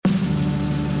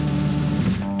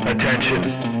Attention,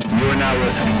 you are now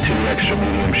listening to The Extra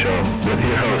Medium Show with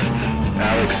your hosts,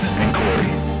 Alex and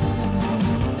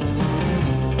Corey.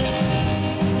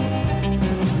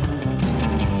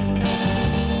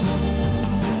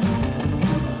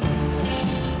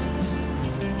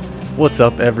 What's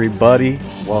up, everybody?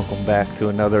 Welcome back to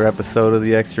another episode of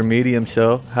The Extra Medium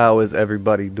Show. How is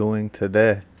everybody doing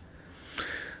today?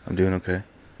 I'm doing okay.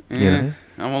 Yeah,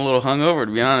 I'm a little hungover,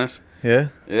 to be honest. Yeah?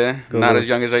 Yeah, Go not little- as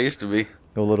young as I used to be.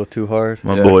 Go a little too hard.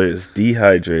 My Yeah. boy is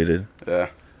dehydrated. Yeah,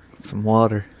 Some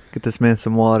water. Get this man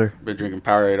some water. been drinking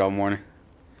Powerade all morning.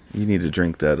 You need to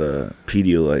drink that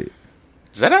Pedialyte.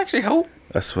 Does that actually help?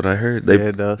 That's what I heard. Yeah,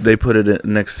 it does. They put it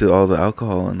next to all the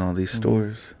alcohol in all these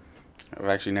stores. I've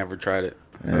actually never tried it.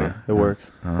 Yeah, It works.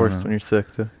 I don't Works know. when you're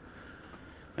sick, too.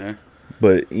 Yeah,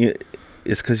 But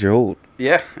it's because you're old.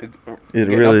 yeah, It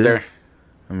getting really up is. there.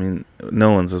 I mean,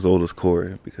 no one's as old as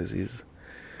Corey because he's.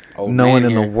 Old No man one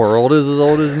in the here. world is as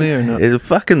old as me, or no? It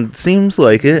fucking seems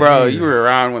like it. Bro, you were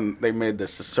around when they made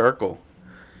this the circle.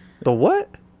 The what?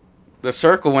 The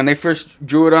circle, when they first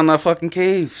drew it on the fucking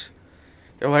caves.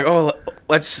 They were like, oh,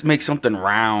 let's make something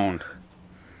round.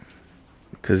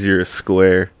 Because you're a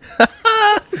square.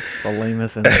 The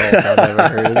lamest insult I've ever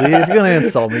heard. If you're going to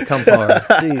insult me, come on.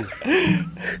 Jeez.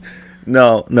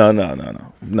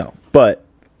 No. But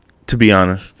to be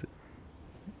honest,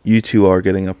 you two are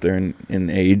getting up there in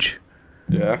age.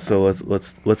 Yeah. So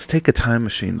let's take a time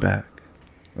machine back,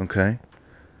 okay?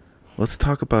 Let's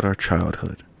talk about our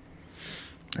childhood.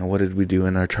 And what did we do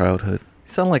in our childhood?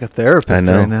 You sound like a therapist I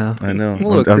know. right now. I know. I'm a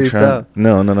little creeped out.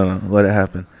 No. Let it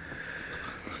happen.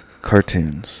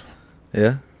 Cartoons.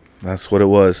 Yeah? That's what it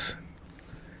was.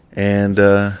 And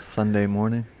Sunday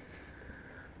morning.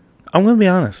 I'm gonna be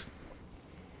honest.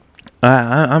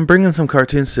 I'm bringing some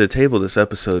cartoons to the table this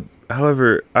episode.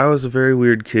 However, I was a very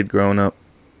weird kid growing up.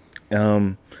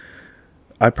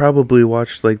 I probably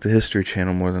watched like the History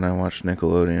Channel more than I watched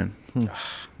Nickelodeon.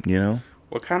 You know,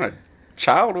 What kind of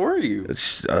child were you?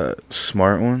 it's a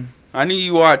smart one. I knew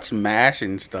you watched MASH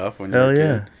and stuff when you were Hell a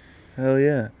yeah, kid. hell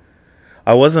yeah.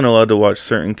 I wasn't allowed to watch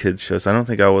certain kids shows. I don't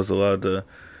think I was allowed to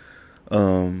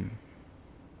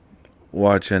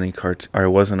watch any I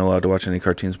wasn't allowed to watch any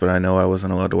cartoons, but I know I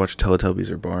wasn't allowed to watch Teletubbies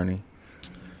or Barney.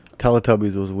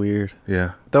 Teletubbies was weird.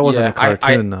 Yeah. That wasn't Yeah, a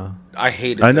cartoon, though. I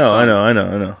hated I the know.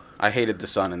 sun. I hated the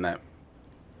sun in that.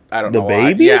 I don't The know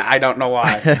baby? why. Yeah, I don't know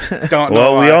why. Don't know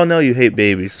Well, why. we all know you hate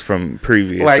babies from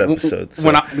previous like episodes.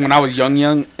 so- when I was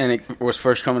young and it was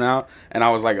first coming out and I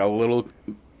was like a little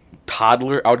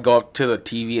toddler, I would go up to the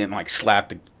TV and like slap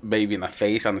the baby in the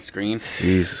face on the screen.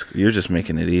 Jesus, you're just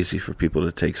making it easy for people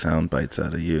to take sound bites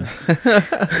out of you.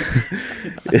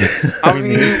 I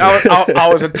mean, I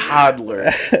was a toddler,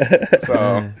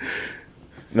 so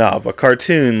No, but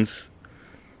cartoons.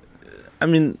 I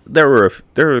mean, there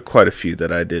were quite a few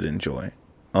that I did enjoy.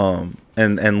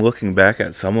 And looking back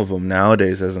at some of them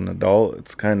nowadays as an adult,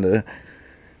 it's kind of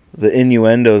the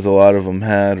innuendos a lot of them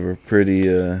had were pretty.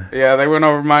 yeah, they went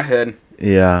over my head.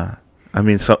 Yeah, I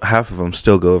mean, half of them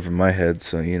still go over my head,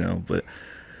 so you know. But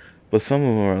some of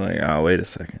them are like, oh, wait a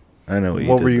second, I know what you.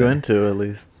 What did were you there. into, at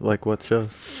least? Like, what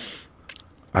shows?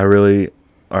 All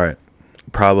right,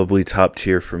 probably top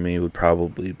tier for me would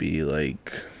probably be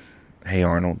like, Hey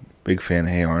Arnold. Big fan of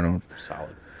Hey Arnold.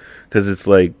 Solid. Because it's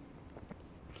like...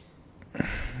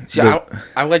 See,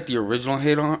 I like the original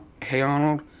Hey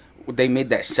Arnold. They made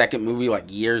that second movie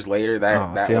like years later.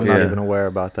 That See, I'm was, not Yeah. even aware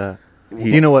about that. Do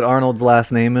you know what Arnold's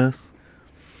last name is?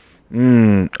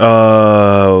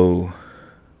 Oh.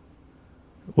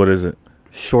 What is it?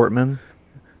 Shortman.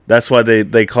 That's why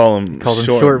they call him Called him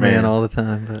Short Short Man. Man all the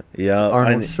time, but Yeah.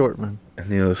 Arnold Shortman. I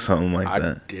knew it was something like I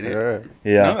that. didn't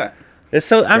Yeah. know that. It's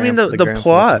so... I mean, the Grandpa.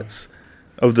 plots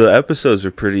of the episodes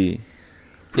are pretty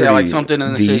Yeah, like something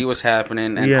in the deep. city was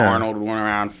happening, and Yeah. Arnold went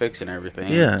around fixing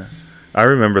everything. Yeah. I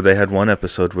remember they had one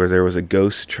episode where there was a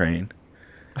ghost train,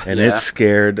 and it Yeah.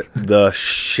 scared the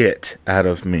shit out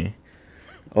of me.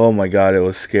 Oh my god, it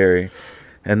was scary.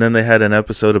 And then they had an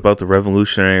episode about the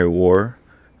Revolutionary War,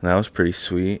 and that was pretty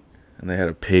sweet. And they had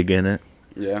a pig in it.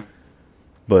 Yeah.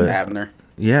 But Abner.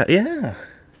 yeah.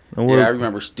 And Yeah, I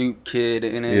remember Stoop Kid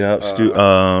in it. Yeah,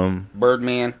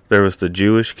 Birdman. there was the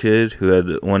Jewish kid who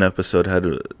had one episode had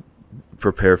to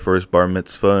prepare for his bar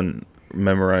mitzvah and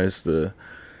memorize the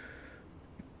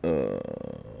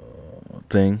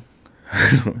thing.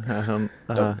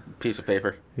 Yeah, Piece of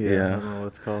paper. I Yeah. don't know what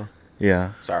it's called.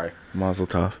 Yeah, Sorry. Mazel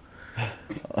tov.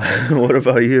 What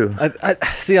about you? I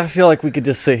see. I feel like we could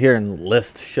just sit here and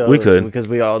list shows. We could. because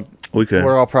We could.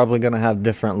 we're all probably gonna have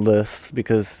different lists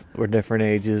because we're different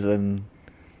ages and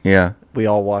Yeah. we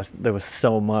all watched. There was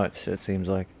so much. It seems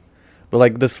like, But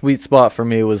like the sweet spot for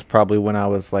me was probably when I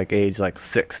was like age like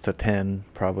 6 to 10,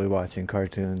 probably watching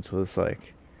cartoons was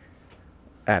like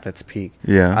at its peak.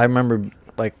 Yeah. I remember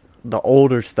like the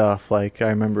older stuff, like I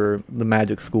remember the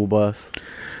Magic School Bus.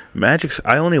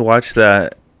 I only watched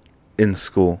that in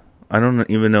school. I don't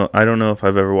know if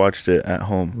I've ever watched it at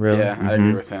home. Really? Yeah, I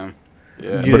agree with him.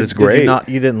 Yeah. But it's Did you great.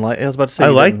 You didn't like? I was about to say I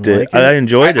you liked didn't it. like I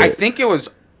enjoyed it. I think it was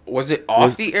it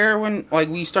off the air when like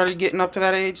we started getting up to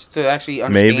that age to actually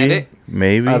understand it?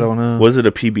 Maybe. I don't know. Was it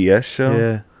a PBS show?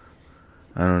 Yeah.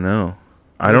 I don't know.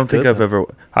 I It was don't think good, I've though. ever.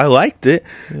 I liked it.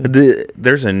 Yeah.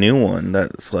 There's a new one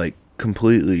that's like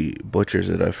completely butchers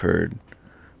it. I've heard,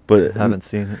 but Haven't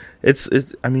seen it. It's.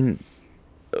 I mean,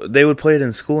 they would play it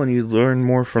in school, and you learn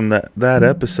more from that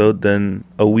episode than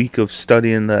a week of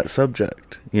studying that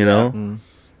subject. You know, Mm.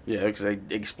 Yeah, because they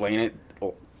explain it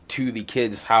to the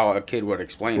kids how a kid would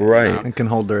explain it. Right. You know? It can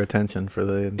hold their attention for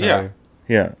the entire.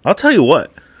 Yeah. yeah. I'll tell you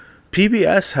what,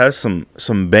 PBS has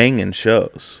some banging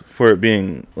shows for it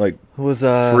being like Who was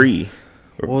free.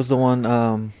 What was the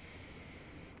one?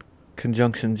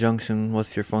 Conjunction Junction.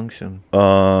 What's your function?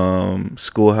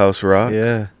 Schoolhouse Rock.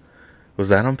 Yeah, Was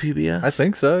that on PBS? I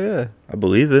think so. Yeah. I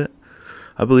believe it.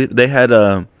 I believe they had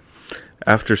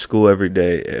after school every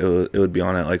day. It would be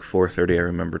on at like 4:30. I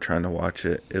remember trying to watch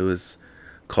it. It was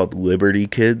called Liberty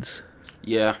Kids.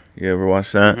 Yeah. You ever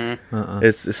watch that? Mm-hmm.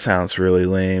 It sounds really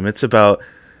lame. It's about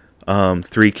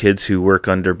 3 kids who work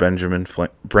under Benjamin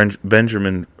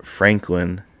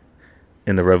Franklin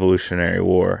in the Revolutionary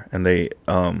War, and they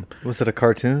Was it a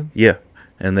cartoon? yeah,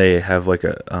 and they have like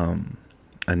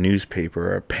a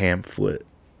newspaper or a pamphlet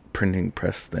printing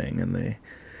press thing, and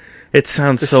it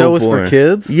sounds The so show was boring. for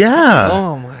kids. Yeah.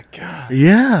 Oh my god.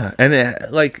 Yeah, and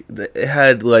it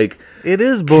had like It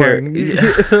is boring.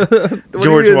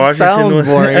 George Washington sounds was-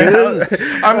 boring. It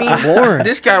is. I mean, Boring.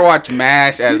 this guy watched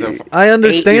MASH as a. I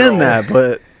understand 8-year-old. that,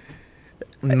 but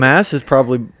MASH is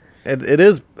probably it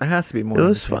has to be more. It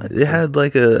was fun. It had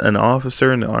like an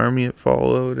officer in the army it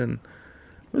followed, and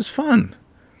it was fun,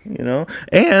 you know.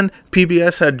 And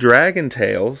PBS had Dragon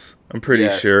Tales. I'm pretty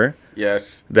Yes. sure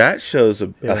Yes. that show's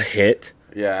a Yeah. hit.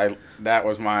 Yeah, that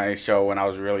was my show when I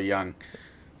was really young.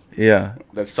 Yeah,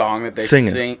 The song that they sing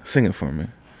sing. it for me.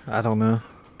 I don't know.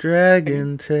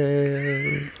 Dragon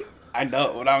Tales. I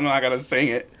know, but I'm not gonna sing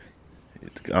it.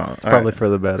 Oh, It's probably for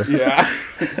the better. Yeah.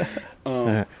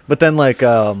 Alright. But then like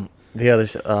the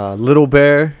other Little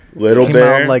Bear Little came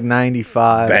Bear, out in, like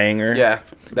 95. banger. Yeah.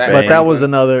 But that was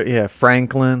another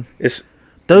Franklin. It's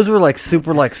Those were like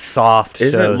super like soft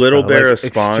isn't shows, Little though, Bear like, a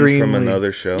spawn from extremely-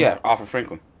 another show? Yeah, off of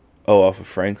Franklin. Oh, off of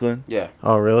Franklin. Yeah.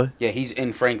 Oh really? Yeah, he's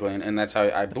in Franklin, and that's how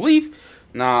I believe.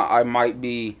 Now, I might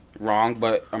be wrong,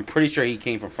 but I'm pretty sure he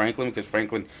came from Franklin because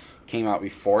Franklin came out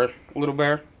before Little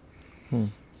Bear.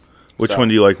 Which So, one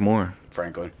do you like more?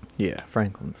 Franklin. Yeah,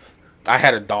 Franklin's. I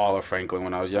had a doll of Franklin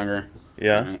when I was younger.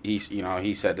 Yeah, And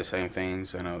he said the same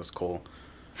things, and it was cool.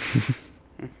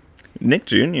 Nick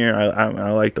Jr.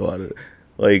 I liked a lot of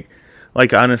it.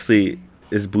 Like honestly,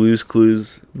 is Blue's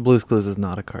Clues? Blue's Clues is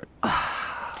not a cart.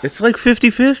 It's like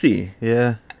 50-50.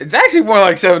 Yeah. It's actually more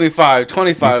like 75,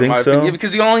 25 You in think my so? opinion,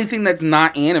 because the only thing that's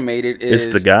not animated is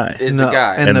It's the guy. Is No, the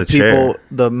guy. and, And the the chair.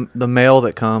 people, the male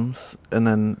that comes, and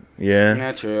then Yeah,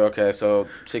 Yeah, true. Okay, so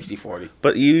 60-40.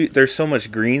 but there's so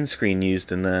much green screen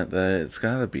used in that it's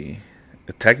gotta be.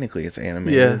 Technically, it's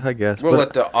animated. yeah, I guess. We'll but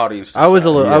let the audience. I was a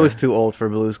decide. little. I Yeah. was too old for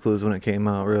Blue's Clues when it came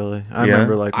out. Really, I Yeah?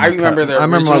 remember like. I remember the I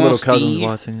remember my original little cousins Steve.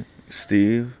 watching it.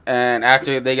 Steve, And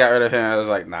after they got rid of him, I was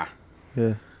like, nah.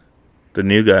 Yeah. the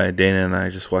new guy. Dana and I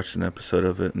just watched an episode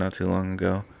of it not too long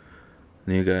ago.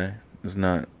 The new guy is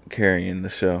not carrying the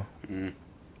show, Mm.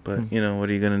 but you know what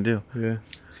are you gonna do? Yeah.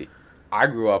 I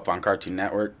grew up on Cartoon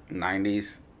Network,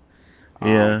 90s.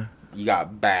 Yeah. You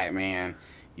got Batman.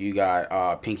 You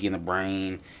got Pinky and the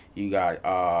Brain. You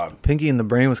got Pinky and the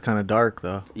Brain was kind of dark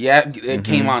though. yeah, it Mm-hmm.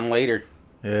 came on later.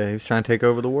 Yeah, he was trying to take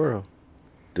over the world.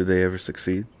 Did they ever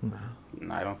succeed? No,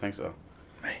 I don't think so.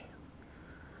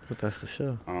 But that's the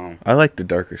show. I like the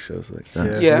darker shows like that.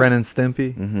 Yeah. Yeah. Ren and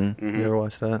Stimpy. Mm-hmm. Mhm. You ever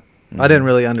watch that? I didn't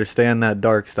really understand that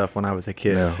dark stuff when I was a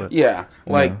kid. No. But Yeah,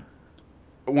 like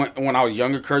Yeah. when I was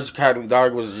younger, Courage the Cowardly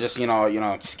Dog was just scared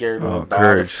Oh, of the dog,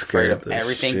 Courage afraid scared of the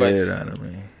everything. shit But out of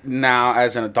me. now,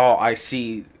 as an adult, I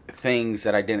see things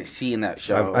that I didn't see in that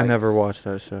show. I Like, never watched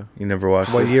that show. You never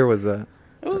watched What it? year was that?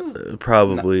 It was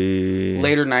Probably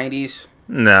later 90s.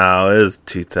 No, it was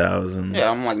 2000s.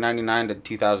 Yeah, I'm like 99 to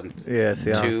 2002, Yeah,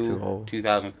 see, I was too old.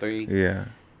 2003. Yeah.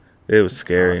 It was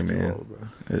scary, I was too man. old,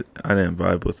 bro. I didn't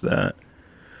vibe with that.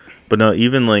 But no,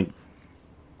 even like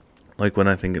when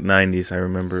I think of 90s, I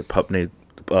remember pup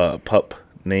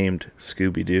named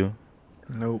Scooby Doo.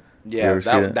 Nope. You Yeah, ever see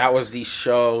that? that was the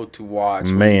show to watch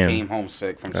when Man. you came home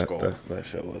sick from school. That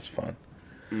show was fun.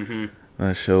 Mm-hmm.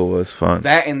 That show was fun.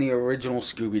 That and the original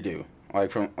Scooby Doo,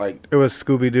 It was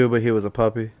Scooby Doo, but he was a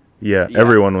puppy. Yeah, Yeah.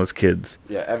 everyone was kids.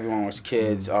 yeah, everyone was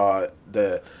kids.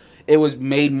 It was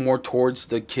made more towards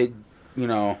the kid,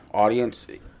 audience.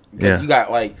 Because Yeah. you got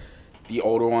like the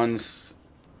older ones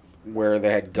where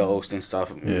they had ghosts and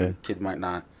stuff. Yeah. Kids might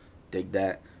not dig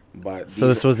that, but So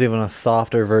this was even a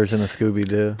softer version of Scooby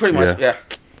Doo. pretty much Yeah.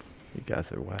 You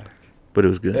guys are whack. But it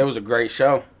was good. It was a great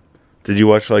show. Did you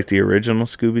watch like the original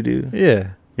Scooby Doo?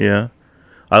 Yeah. Yeah.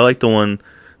 I like the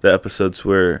episodes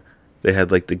where they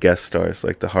had like the guest stars,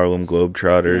 like the Harlem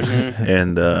Globetrotters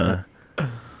and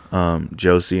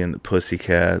Josie and the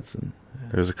Pussycats, and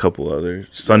there was a couple others.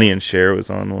 Sonny and Cher was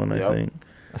on one, Yep. I think.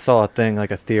 I saw a thing,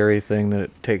 like a theory thing, that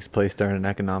it takes place during an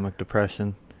economic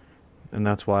depression. And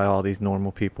that's why all these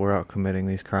normal people are out committing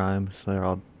these crimes. They're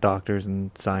all doctors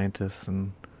and scientists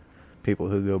and people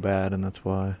who go bad, and that's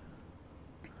why.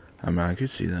 I mean, I could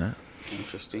see that.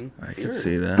 Interesting. I theory. could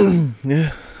see that.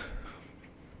 Yeah.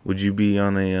 Would you be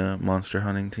on a monster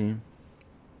hunting team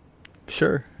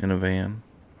Sure. in a van?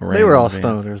 They were all van?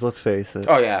 stoners, let's face it.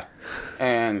 Oh yeah,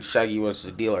 and Shaggy was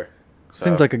the dealer. So,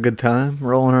 Seems like a good time,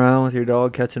 rolling around with your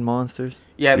dog, catching monsters.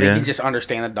 yeah, they Yeah. can just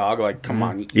understand the dog. Like, come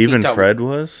on, you Even can't tell Fred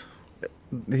was?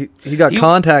 He got He-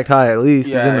 contact high, at least.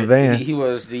 He's in the van. He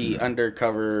was the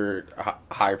undercover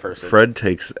high person. Fred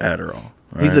takes Adderall.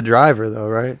 Right? He's the driver, though,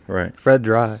 right? Right. Fred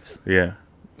drives. Yeah.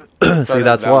 Fred See, and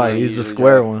that's Velma why. He's the usually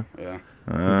square drive. one. Yeah.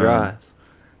 He drives.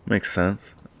 Makes sense.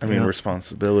 I mean, Yeah.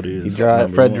 responsibility is. He drives.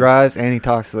 number Fred one. drives, and he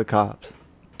talks to the cops.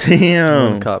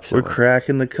 Damn. One cop We're show.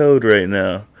 cracking the code right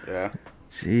now. Yeah.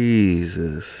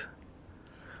 Jesus.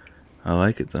 I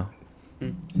like it though.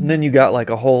 And then you got like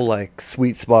a whole like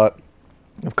sweet spot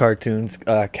of cartoons.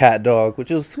 Cat Dog,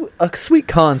 which is a sweet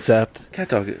concept. Cat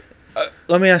Dog.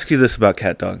 Let me ask you this about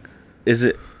Cat Dog. Is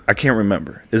it? I can't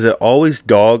remember. Is it always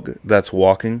dog that's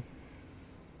walking?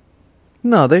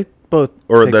 No, they both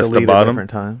Or take that's the the lead bottom? at different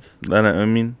times. I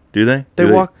mean, do they? They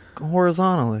Do walk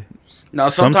horizontally. No,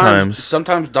 Sometimes.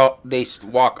 sometimes they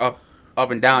walk up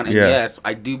and down, and Yeah. yes,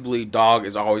 I do believe dog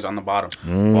is always on the bottom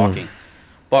Mm. walking.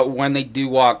 But when they do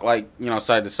walk, like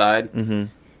side to side, Mhm.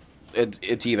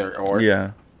 it's either or.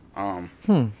 Yeah.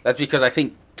 That's because I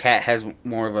think cat has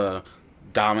more of a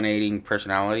dominating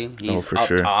personality. He's for up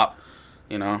sure. top,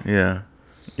 Yeah.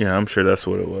 Yeah. I'm sure that's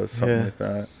what it was. Something Yeah. like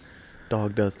that.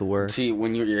 Dog does the work. See,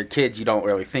 when you're kids, you don't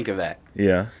really think of that.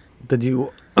 Yeah. Did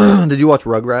you did you watch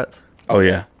Rugrats? Oh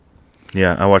yeah.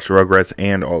 Yeah. I watched Rugrats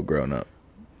and All Grown Up.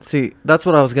 See, that's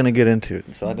what I was gonna get into.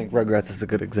 So I think Rugrats is a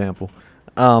good example.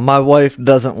 My wife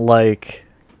doesn't like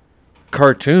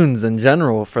cartoons in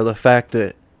general for the fact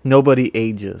that nobody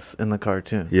ages in the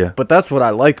cartoon. Yeah. But that's what I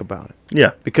like about it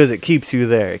Yeah. because it keeps you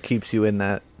there. It keeps you in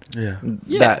that Yeah.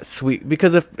 that sweet.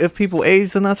 Because if people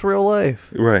age, then that's real life.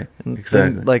 Right. And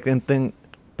Exactly.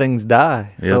 things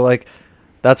die. Yep. So like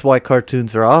that's why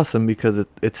cartoons are awesome because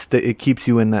it keeps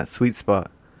you in that sweet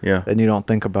spot Yeah. and you don't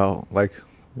think about like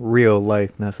real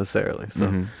life necessarily. So,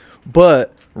 Mhm.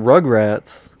 but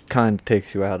Rugrats kind of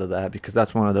takes you out of that because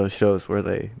that's one of those shows where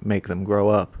they make them grow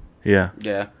up. Yeah.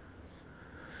 Yeah.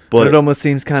 But it But almost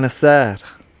seems kind of sad.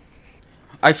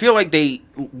 I feel like they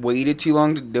waited too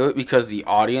long to do it because the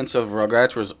audience of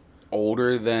Rugrats was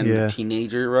older than Yeah. the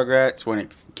teenager Rugrats when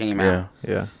it came yeah. out.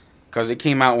 Yeah. Because it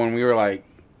came out when we were like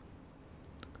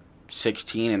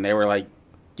 16 and they were like,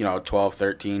 12,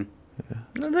 13.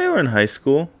 No, they were in high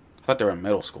school. I thought they were in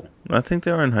middle school. I think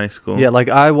they were in high school. Yeah, like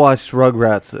I watched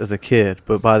Rugrats as a kid,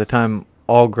 but by the time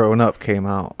All Grown Up came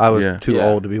out, I was Yeah. too Yeah.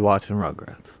 old to be watching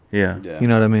Rugrats. Yeah. Yeah. You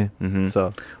know what I mean? hmm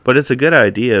So, But it's a good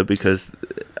idea because,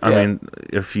 I Yeah. mean,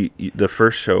 if the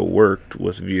first show worked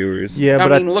with viewers. yeah, I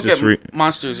but mean, look just at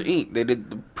Monsters Inc. They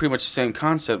did pretty much the same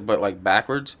concept, but like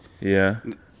backwards. Yeah.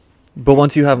 but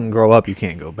once you have them grow up, you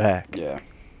can't go back. Yeah.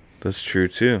 That's true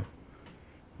too.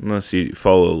 Unless you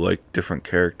follow like different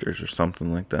characters or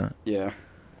something like that. Yeah.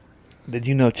 Did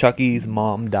you know Chucky's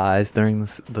mom dies during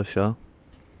the show?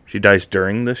 She dies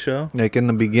during the show? Like in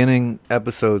the beginning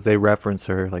episodes, they reference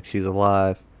her like she's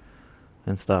alive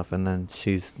and stuff, and then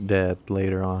she's dead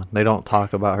later on. They don't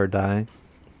talk about her dying,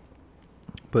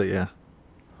 but yeah,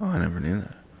 Oh, I never knew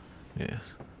that. yeah.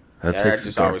 That Yeah, I takes a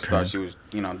just dark always turn. thought she was,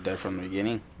 dead from the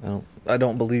beginning. I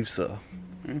don't believe so.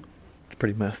 Hmm. It's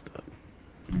pretty messed up.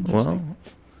 Well,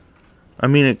 I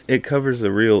mean, it covers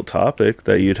a real topic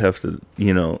that you'd have to,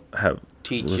 have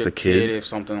Teach was your a kid. if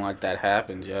something like that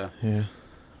happens, yeah. Yeah.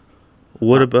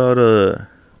 What about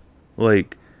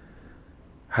like,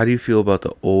 how do you feel about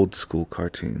the old school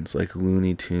cartoons like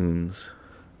Looney Tunes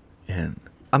and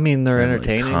I mean, they're And, like,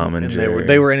 entertaining. Tom and they were Jerry.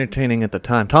 they were entertaining at the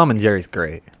time. Tom and Jerry's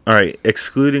great. All right,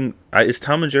 excluding is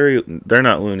Tom and Jerry? They're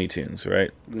not Looney Tunes,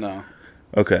 right? No.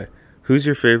 Okay, who's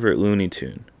your favorite Looney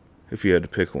Tune? If you had to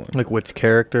pick one, Like which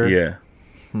character? yeah,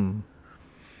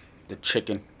 The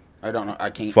chicken. I don't know. I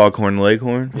can't. Foghorn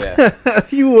Leghorn. Yeah.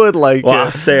 You would like Well, I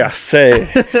it. say,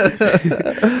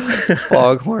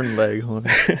 Foghorn Leghorn.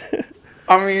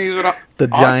 I mean, he's an The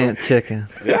awesome- giant chicken.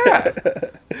 Yeah.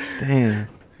 Damn.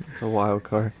 It's a wild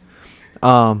card.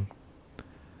 I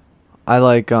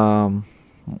like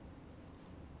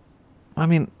I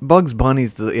mean, Bugs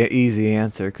Bunny's the easy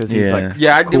answer because he's Yeah. like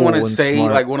Yeah, I didn't cool want to and say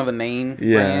smart. like one of the name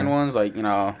Yeah. brand ones, like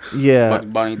yeah, Bugs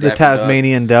Bunny, the Daffy Duck.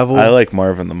 Tasmanian Devil. I like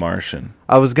Marvin the Martian.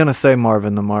 I was gonna say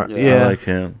Marvin the Yeah. Yeah, I like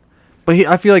him. but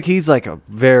I feel like he's like a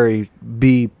very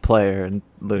B player in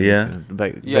Looney Yeah. Tunes.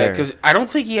 Like, yeah, very. because I don't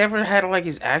think he ever had like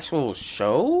his actual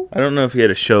show. I don't know if he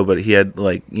had a show, but he had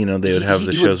like they would have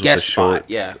the He would shows with the guest spot, shorts.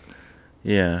 Yeah.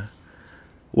 Yeah.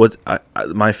 What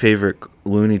my favorite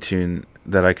Looney Tune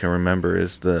that I can remember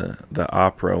is the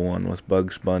opera one with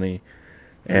Bugs Bunny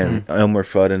and Elmer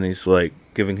Fudd, and he's like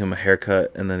giving him a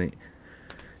haircut, and then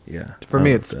For I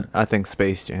me, love it's that. I think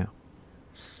Space Jam.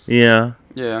 Yeah.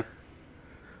 Yeah.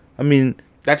 I mean,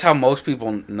 That's how most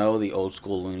people know the old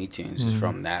school Looney Tunes is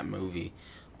from that movie.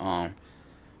 It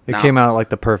Now- came out at like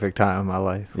the perfect time in my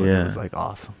life. When Yeah. It was like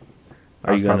awesome.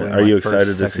 are you probably in, are you like, first,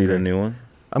 excited to second see the grade. new one?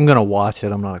 I'm gonna watch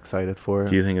it. I'm not excited for it.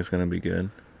 Do you think it's gonna be good?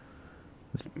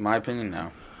 In my opinion,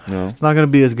 no. No. It's not gonna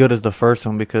be as good as the first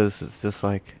one because it's just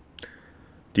like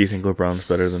Do you think LeBron's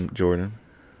better than Jordan,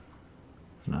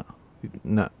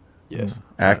 no. Yes.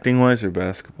 acting wise or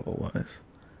basketball wise?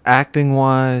 Acting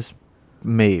wise,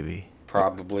 maybe.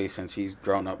 Probably since he's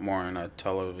grown up more in a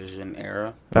television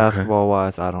era. Basketball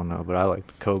wise, I don't know, but I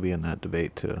liked Kobe in that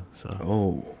debate too. So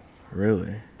Oh,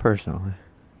 really? personally,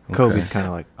 Okay. Kobe's kind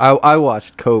of like I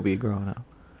watched Kobe growing up.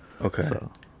 Okay.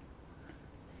 So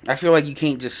I feel like you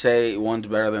can't just say one's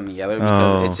better than the other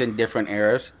because Oh. it's in different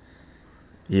eras.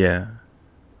 Yeah.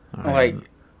 all right.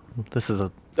 Like, this is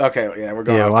a okay, yeah, we're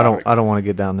going. yeah. off I topic. don't want to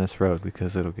get down this road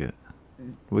because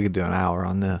we could do an hour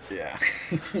on this. Yeah.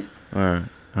 All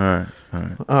right.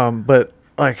 But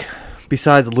like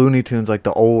besides Looney Tunes, like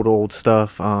the old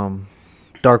stuff,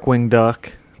 Darkwing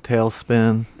Duck,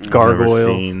 Tailspin,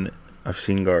 Gargoyles. I've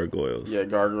seen Gargoyles. Yeah,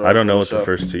 Gargoyles. I don't know cool what the show.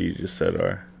 first two you just said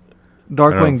are. I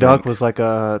Darkwing don't Duck think- was like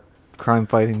a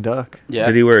crime-fighting duck. Yeah.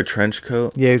 Did he wear a trench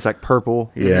coat? Yeah, he was like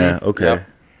purple. Yeah. Okay. Yep.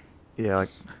 Yeah, like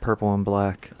purple and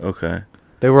black. Okay.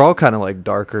 They were all kind of like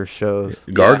darker shows.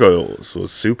 Gargoyles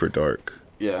was super dark.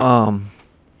 Yeah.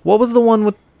 What was the one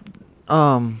with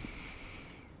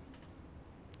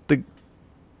the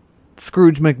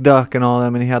Scrooge McDuck and all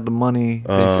them, and he had the money.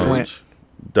 Scrooge.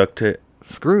 Duct tape.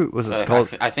 Scrooge was it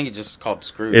called? I think it's just called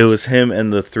Scrooge. It was him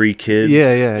and the three kids.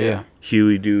 Yeah.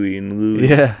 Huey, Dewey, and Louie.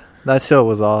 Yeah, that show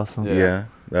was awesome. Yeah. Yeah,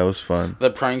 that was fun.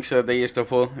 The pranks that they used to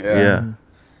pull. Yeah.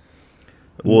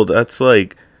 Well, that's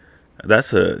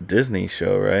a Disney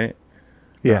show, right?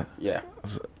 Yeah. Yeah.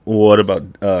 What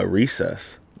about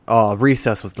Recess? Oh,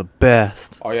 Recess was the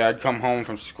best. Oh yeah, I'd come home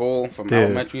from school, from Dude.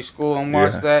 elementary school, and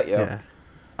watch Yeah. that. Yeah. Yeah.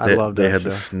 I loved that They had show.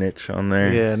 the snitch on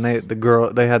there. Yeah, and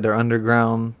they had their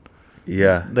underground.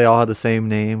 Yeah. They all had the same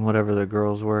name, whatever the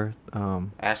girls were.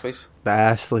 Ashley's. The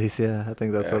Ashleys. Yeah, I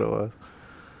think that's Yeah. what it was.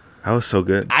 That was so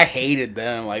good. I hated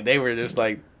them. Like they were just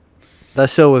like.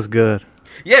 That show was good.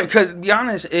 Yeah, because to be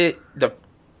honest, it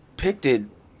depicted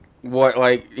what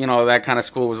that kind of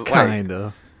school was like. Kind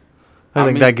of. I I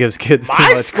think mean, that gives kids too My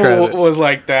much school credit. was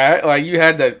like that. Like you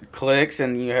had the cliques,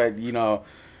 and you had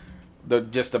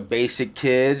the basic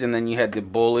kids, and then you had the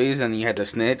bullies, and you had the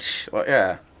snitch. Like,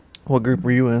 yeah, What group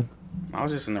were you in? I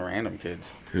was just in the random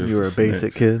kids. He was You were the a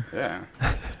basic snitch. kid. Yeah,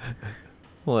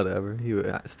 Whatever.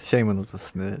 Shaman was a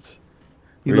snitch.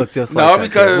 You Re- look just like no, that kid.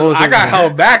 because What was I his got name?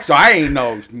 held back, so I ain't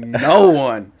know no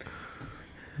one.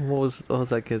 What was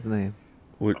that kid's name?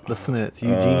 What- The snitch.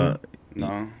 Eugene.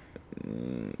 No,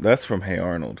 That's from Hey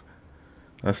Arnold.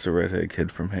 That's the redhead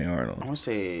kid from Hey I Arnold. want to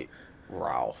say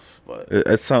Ralph, but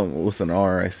It's something with an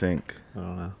R, I think. I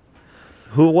don't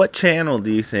know. What channel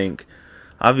do you think?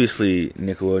 Obviously,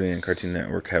 Nickelodeon and Cartoon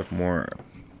Network have more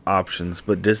options,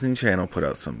 but Disney Channel put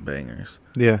out some bangers.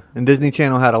 Yeah, and Disney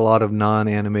Channel had a lot of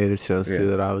non-animated shows too Yeah.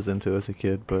 that I was into as a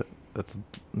kid, but that's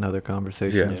another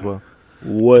conversation Yeah. as well.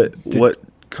 What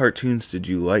cartoons did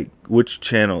you like? Which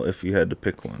channel, if you had to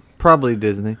pick one? Probably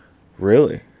Disney.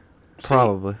 Really?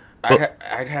 Probably.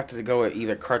 I'd have to go with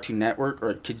either Cartoon Network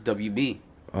or Kids WB.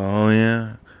 Oh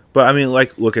yeah. But I mean,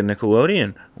 like, look at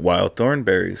Nickelodeon, Wild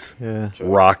Thornberries, Yeah.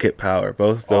 Rocket Power.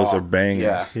 Both those Oh, are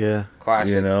bangers. yeah. Yeah.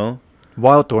 Classic. You know.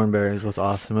 Wild Thornberries was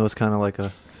awesome. It was kind of like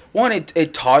a One,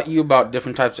 it taught you about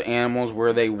different types of animals,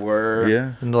 where they were.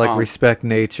 Yeah. And to, like, respect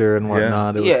nature and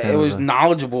whatnot. It was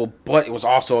knowledgeable, but it was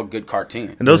also a good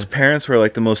cartoon. And those parents were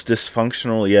like the most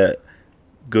dysfunctional yet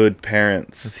good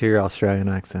parents. Let's hear your Australian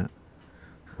accent.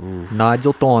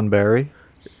 Nigel Thornberry.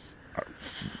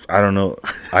 I don't know.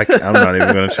 I'm not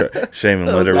even going to try. Shame and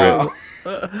let her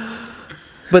rip.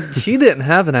 But she didn't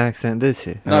have an accent, did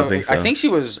she? I don't think so. I think she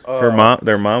was.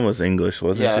 Their mom was English,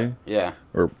 wasn't she? Yeah.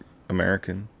 Or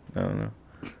American. I don't know.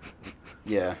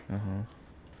 Yeah.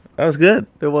 That was good.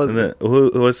 It was. And then, who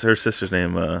was her sister's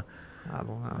name? I don't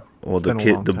know. Well, It's been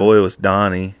a long the time. boy was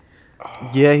Donnie.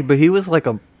 Yeah, but he was like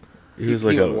a. He was He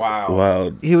like was a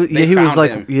wild. He was. They Yeah, he was found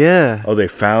like. him. Yeah. Oh, they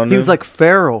found He him. was like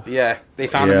feral. Yeah, they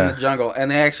found him in Yeah. the jungle,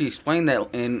 and they actually explained that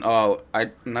in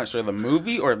I'm not sure the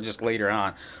movie or just later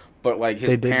on, but like They his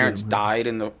did do parents the movie. died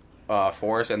in the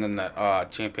forest, and then the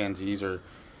chimpanzees or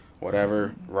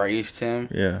whatever raised him,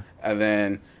 Yeah. and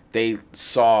then they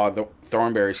saw the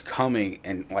Thornberrys coming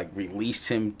and like released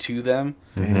him to them,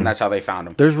 and that's how they found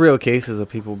him. There's real cases of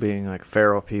people being like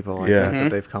feral people like Yeah.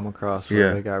 that they've come across where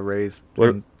Yeah. they got raised. What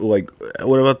in-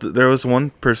 what about there was one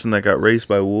person that got raised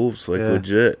by wolves, like Yeah.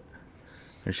 legit,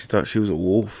 and she thought she was a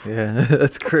wolf. Yeah,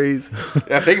 that's crazy.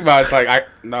 I think about it, it's like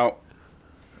no.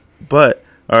 But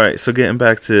all right, so getting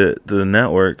back to the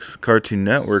networks, Cartoon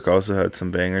Network also had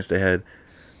some bangers. They had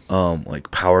like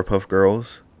Powerpuff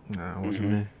Girls. No, it wasn't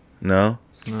me. No,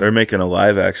 they're making a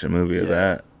live action movie of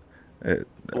Yeah. that.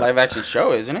 Live action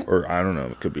show, isn't it? Or I don't know,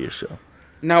 it could be a show.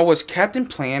 Now, was Captain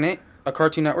Planet a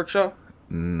Cartoon Network show?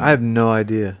 I have no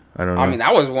idea. I don't know. I mean,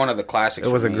 that was one of the classics. It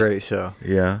was for a me. great show.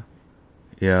 Yeah.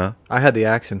 I had the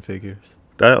action figures.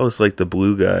 That was like the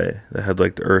blue guy that had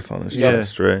like the earth on his Yeah.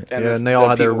 chest, right? And yeah, the- and they all the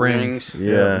had their people rings.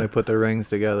 Yeah. and they put their rings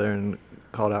together and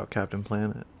called out Captain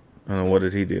Planet. I don't know, what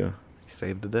did he do? He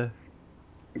saved the day.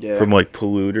 Yeah. From like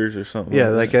polluters or something? Yeah,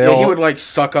 like they Yeah, he all would like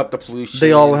suck up the pollution.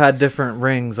 they all had different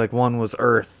rings. Like one was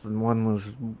earth and one was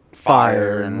fire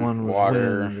Fire and and one was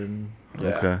water. wind. Yeah,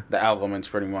 Okay. the elements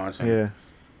pretty much. And, And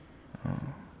yeah.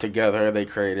 together they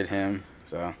created him.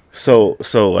 So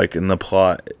So like in the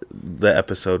plot, the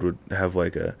episode would have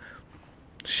like a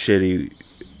shitty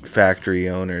factory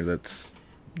owner that's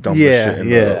dumping Yeah, shit in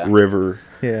yeah. the river,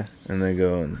 Yeah. and they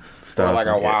go and or stop. like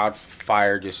a him.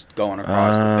 wildfire just going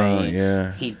across Oh, the thing.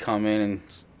 yeah. He'd come in and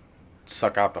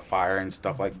suck out the fire and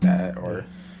stuff like that, or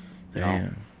you know,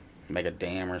 Damn. make a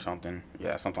dam or something.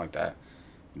 Yeah, something like that.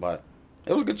 But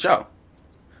it was a good show.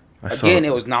 I saw Again,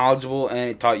 it was knowledgeable and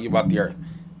it taught you about the Earth.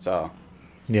 So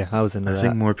Yeah, I was into I that.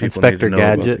 think more people Inspector need to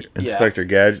know Gadget. about Inspector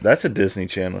Gadget. That's a Disney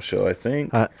Channel show, I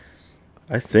think. Uh,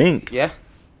 I think. yeah,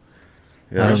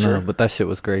 Yeah, I don't sure. know, but that shit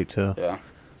was great too. yeah.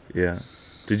 Yeah.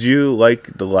 Did you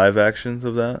like the live actions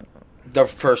of that? The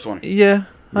first one. Yeah,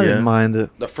 I Yeah. didn't mind it.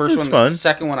 The first It's one, fun. the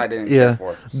second one I didn't Yeah,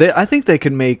 care for. I think they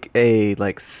could make a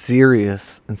like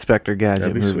serious Inspector Gadget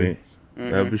That'd be movie, sweet.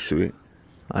 That'd be sweet.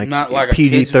 like Not like a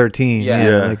PG-13. kids- Yeah.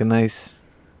 yeah. like a nice,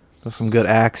 with some good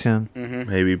action.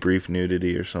 Maybe brief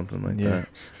nudity or something like Yeah, that.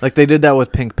 like they did that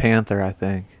with Pink Panther. I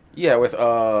think Yeah, with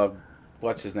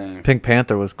what's his name? Pink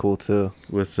Panther was cool too.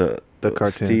 With The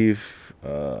cartoon. Steve.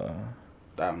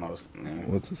 I don't know his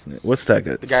name. What's his name? What's that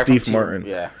guy? The guy Steve from Martin.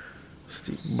 Yeah.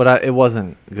 Steve. But it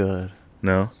wasn't good.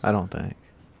 No. I don't think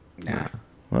Nah.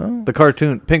 Well. the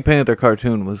cartoon Pink Panther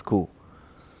cartoon was cool.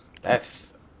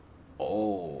 That's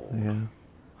Yeah.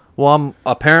 Well, I'm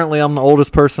the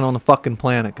oldest person on the fucking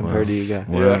planet compared to you guys.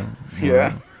 Well,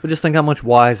 Yeah. But just think how much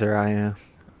wiser I am.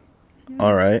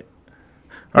 All right.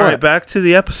 All What? right. Back to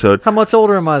the episode. How much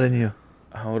older am I than you?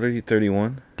 How old are you?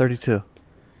 31. 32.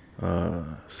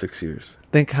 6 years.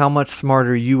 Think how much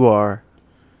smarter you are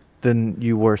than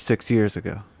you were 6 years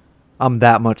ago. I'm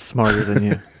that much smarter than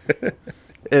you.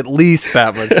 At least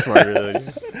that much smarter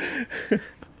than you.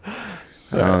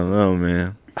 I don't know,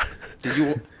 man. Did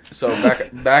you? So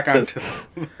back onto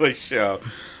the show.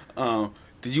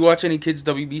 Did you watch any kids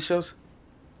WB shows?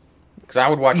 Because I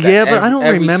would watch that. Yeah, but I don't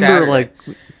every remember Saturday. like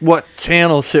what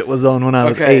channel shit was on when I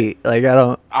was Okay. 8. Like I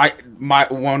don't.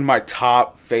 One of my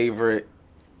top favorite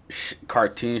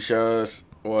cartoon shows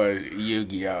was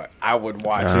Yu-Gi-Oh. I would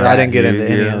watch Uh, that. I didn't get into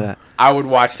any yeah. of that. I would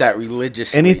watch that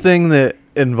religiously. Anything that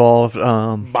involved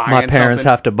my parents something.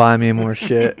 have to buy me more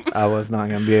shit, I was not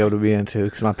going to be able to be into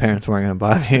because my parents weren't going to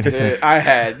buy me anything. Dude, I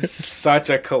had such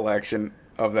a collection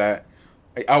of that.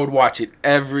 I would watch it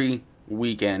every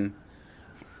weekend.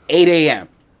 8 a.m.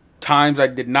 Times I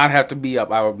did not have to be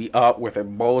up. I would be up with a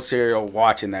bowl of cereal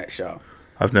watching that show.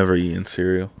 I've never eaten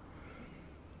cereal.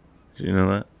 Did you know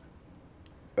that?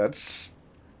 That's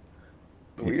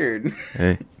weird.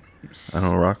 Hey, I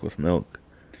don't rock with milk.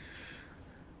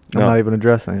 I'm No. not even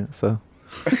addressing it, so.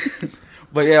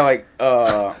 But yeah, like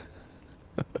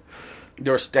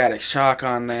there was Static Shock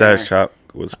on there. Static Shock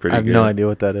was pretty I have good. no idea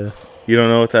what that is. You don't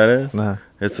know what that is? Nah.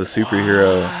 It's a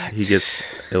superhero. He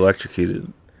gets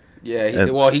electrocuted. Yeah,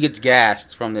 And- he gets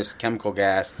gassed from this chemical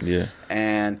gas, Yeah.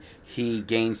 and he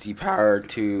gains the power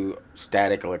to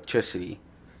static electricity.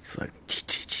 It's like,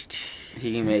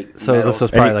 He can make So metal- this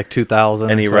was probably he- like 2000.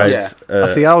 and he so- rides.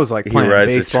 See, I was like he playing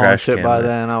rides a baseball and trash shit can, by right?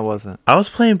 then. I wasn't. I was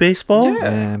playing baseball. Yeah.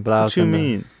 Man, but I was What you in the-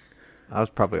 mean? I was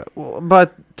probably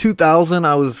but 2000.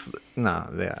 I was I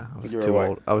was You were too what,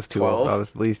 old. I was too 12? old. I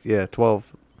was at least 12,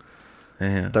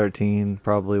 Yeah. 13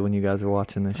 probably when you guys were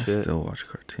watching this I shit. still watch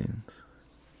cartoons.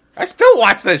 I still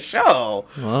watch the show.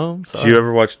 Well, I'm Did sorry. you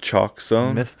ever watch Chalk I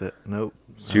Zone? missed it? Nope.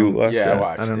 Did you watch Yeah, that? I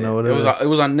watched I don't it. know what it it was. is. It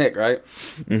was on Nick, right?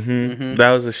 Mm-hmm.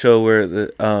 That was a show where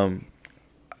the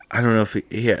I don't know if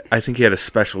he had, I think he had a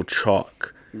special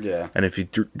chalk, Yeah. and if you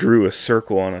drew a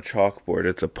circle on a chalkboard,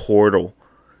 it's a portal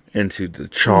into the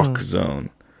chalk zone,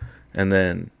 and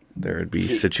then there would be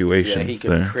situations Yeah, he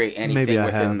could there. create anything Maybe I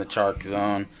within have. the chalk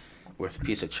zone with a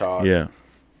piece of chalk. Yeah,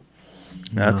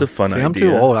 that's a fun See, idea. I'm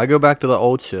too old. I go back to the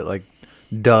old shit like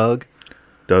Doug.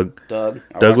 Doug Doug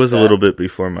was a watched little that. bit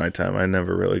before my time. I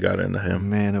never really got into him.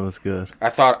 Man, it was good.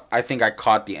 I think I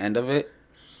caught the end of it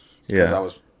because Yeah, I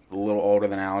was a little older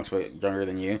than Alex, but younger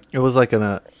than you. It was like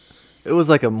it was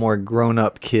like a more grown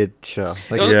up kid show.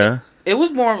 Like It was- yeah. It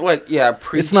was more of like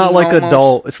preteen. it's not like almost.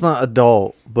 adult. It's not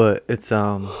adult, but it's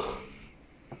Yeah,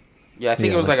 I think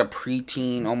Yeah, it was like- like a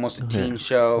preteen, almost a teen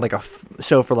show. like a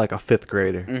show for like a 5th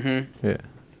grader. Mm-hmm. Yeah.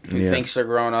 Who Yeah. thinks they're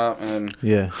grown up and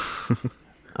Yeah.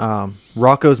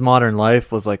 Rocco's Modern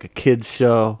Life was like a kids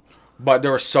show. but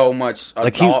there was so much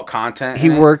Like adult content. He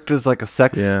in it. worked as like a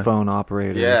sex Yeah. phone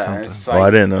operator or Yeah, something. it's Oh, I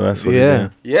like didn't know that's what Yeah. he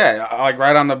did. yeah, like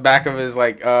right on the back of his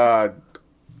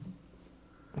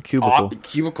Cubicle.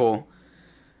 cubicle.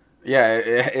 Yeah,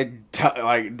 it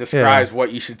describes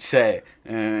what you should say.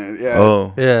 And yeah,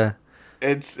 Oh, Yeah.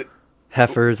 it's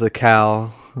Heifer's a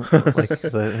cow. Like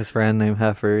his friend named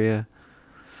Heifer, yeah.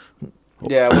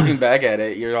 yeah. Looking back at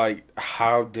it, you're like,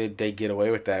 how did they get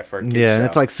away with that for a kid Yeah, and show?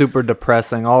 it's like super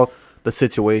depressing. All the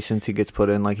situations he gets put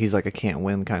in, like he's like a can't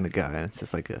win kind of guy. And it's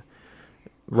just like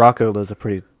Rocco lives a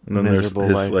pretty and then there's miserable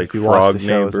his life. like if you watch frog the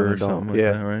show as an neighbor or adult. something like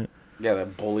Yeah. that, right? yeah, they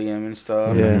bully him and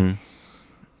stuff. Yeah.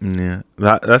 Mhm. Yeah,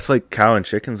 that's like Cow and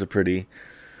Chicken's a pretty,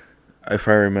 if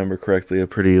I remember correctly, a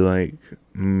pretty like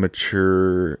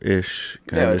mature-ish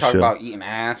Yeah, kind they of talk show. about eating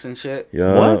ass and shit.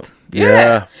 Yeah. What?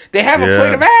 Yeah. They have a Yeah.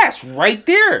 plate of ass right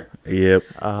there. Yep.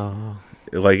 Oh.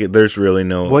 Like there's really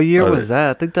no. What year other- was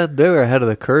that? I think that they were ahead of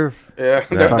the curve. Yeah,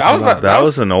 Yeah. that was Talking That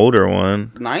was an older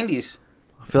one. 90s.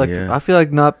 Yeah. I feel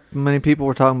like not many people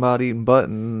were talking about eating butt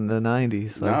in the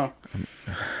 90s. Like, No,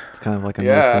 it's kind of like a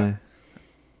Yeah. new thing.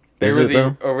 they Is were it,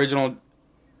 the though? original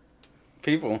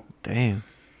people. Damn.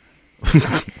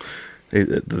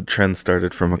 The trend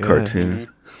started from a Yeah. cartoon.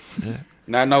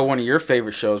 Now I know one of your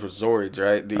favorite shows was Zoids,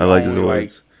 right? The I like only,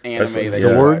 Zoids. anime That's- that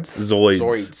yeah. you watch. Zords?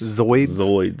 Zoids. Zoids.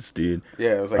 Zoids? Dude.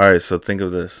 Yeah, it was like All right, so think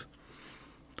of this.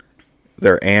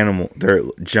 They're They're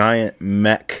giant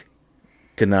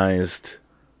mechanized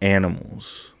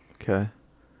animals, Okay.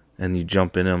 and you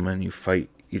jump in them and you fight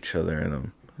each other in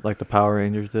them. Like the Power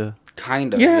Rangers did.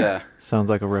 kind of Yeah. yeah. Sounds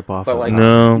like a ripoff. But of like that.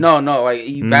 No. no, like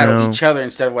you battled No. each other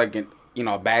instead of like a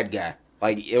bad guy.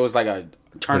 Like it was like a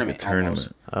tournament. Like a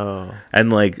tournament. Almost. Oh.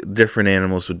 And like different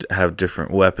animals would have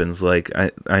different weapons. Like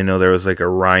I know there was like a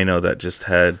rhino that just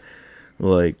had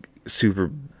like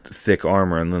super thick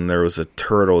armor, and then there was a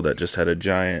turtle that just had a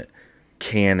giant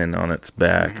cannon on its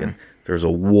back, and there was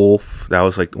a wolf that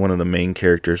was like one of the main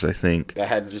characters, I think. That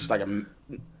had just like a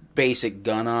basic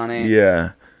gun on it.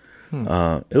 Yeah,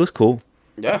 it was cool.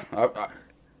 Yeah,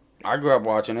 I grew up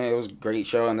watching it. It was a great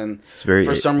show, and then It's very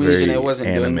for some reason very it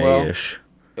wasn't doing well. anime-ish.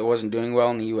 It wasn't doing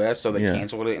well in the U.S., so they Yeah.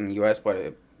 canceled it in the U.S., but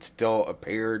it still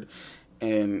appeared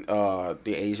in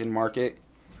the Asian market.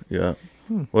 Yeah.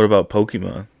 What about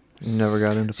Pokemon? Never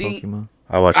got into See, Pokemon.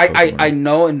 I watched. I Pokemon.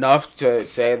 know enough to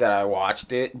say that I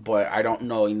watched it, but I don't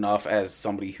know enough as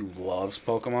somebody who loves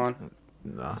Pokemon.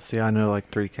 No, see, I know like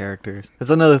 3 characters. It's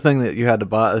another thing that you had to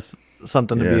buy. If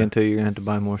something to be Yeah. into, you're going to have to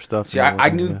buy more stuff. See, than I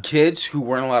it was knew in the- kids who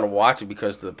weren't allowed to watch it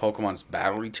because the Pokemons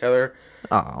battled each other.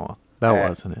 Oh, that Uh,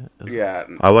 wasn't it. It was- Yeah.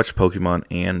 I watched Pokemon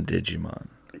and Digimon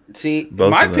See, Both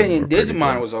in my of them opinion, were pretty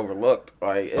Digimon good. was overlooked.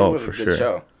 Like it Oh, was for a good sure.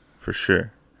 show. for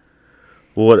sure.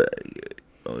 What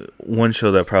one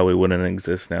show that probably wouldn't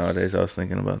exist nowadays? I was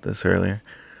thinking about this earlier.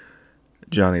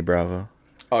 Johnny Bravo.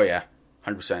 Oh yeah,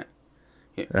 100%.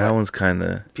 That one's kind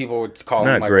of People would call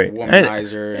not him like great. a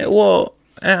womanizer. And Well,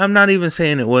 I'm not even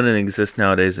saying it wouldn't exist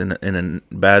nowadays in a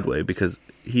bad way, because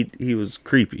he was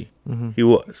creepy. Mm-hmm. He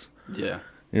was. Yeah.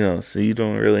 You know, so you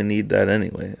don't really need that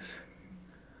anyways.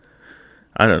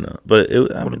 I don't know, but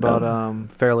What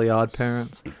about Fairly Odd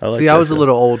Parents? I like See, I that was a show.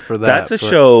 little old for that. That's a but-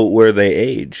 show where they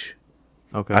age.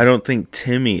 Okay. I don't think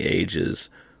Timmy ages,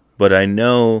 but I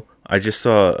know I just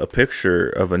saw a picture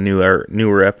of a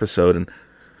newer episode,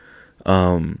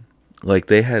 and like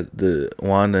they had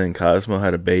Wanda and Cosmo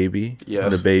had a baby. Yes.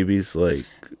 And the baby's like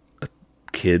a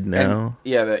kid now.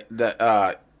 And,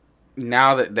 yeah,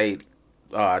 now that they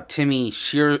Timmy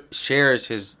shares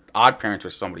his odd parents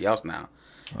with somebody else now.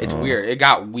 It's weird. It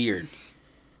got weird.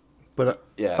 But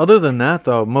Yeah. other than that,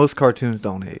 though, most cartoons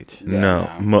don't age. No,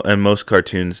 no. And most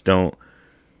cartoons don't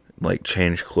like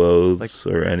change clothes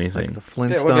or anything. Like the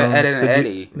Yeah, Flintstones. look at Ed and Did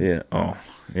you- Eddie. Yeah. Oh,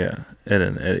 yeah. Ed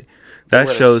and Eddie. That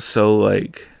were the show's s- so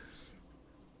like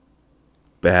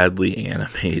badly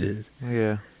animated,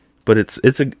 Yeah. but it's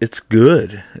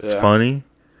good. It's Yeah. funny.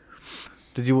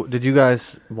 Did you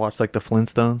guys watch like the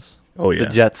Flintstones? Oh yeah. The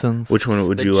Jetsons? Which one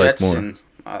would The you like more? Jetsons.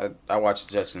 I watched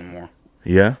the Jetsons more.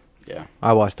 Yeah. Yeah.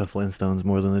 I watched the Flintstones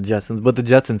more than the Jetsons, but the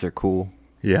Jetsons are cool.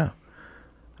 Yeah.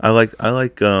 I like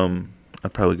I'd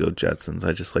probably go Jetsons.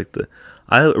 I just like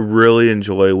I really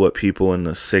enjoy what people in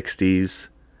the 60s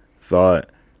thought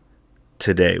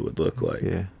today would look like.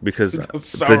 Yeah. Because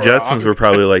So the Jetsons wrong. were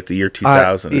probably like the year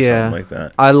 2000 or yeah. something like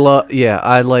that. I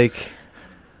like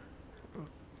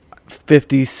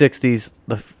 50s, 60s,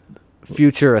 the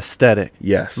future aesthetic.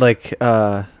 Yes. Like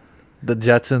the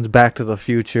Jetsons, Back to the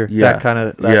Future, Yeah. that kind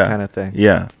of Yeah. thing.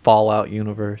 Yeah. Fallout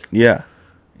universe. Yeah.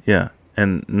 Yeah.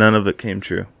 And none of it came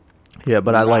true. Yeah,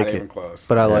 but I Not like even it. close.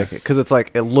 But I Yeah. like it because it's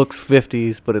like it looks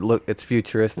 50s, but it's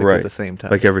futuristic Right. at the same time.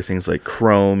 Like everything's like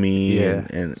chromey Yeah.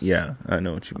 and yeah, I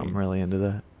know what you mean. I'm really into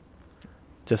that,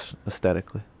 just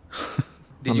aesthetically.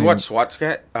 Did I you mean- watch SWAT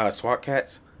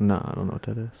Cats? No, I don't know what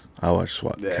that is. I watched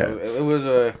SWAT Yeah, Cats. it was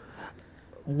a.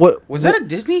 What Was that a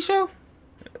Disney show?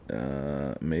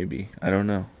 Maybe. I don't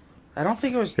know. I don't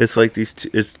think it was. It's like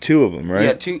it's two of them, right?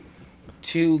 Yeah, two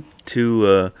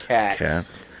Two cats.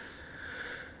 cats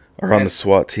are on the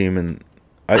SWAT team, and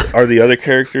are the other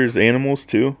characters animals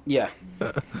too? Yeah,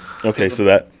 Okay, so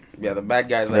that the bad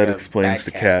guys like that a explains bad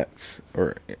the cat. cats,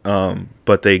 or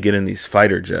but they get in these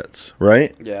fighter jets,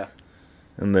 right? Yeah,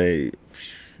 And they,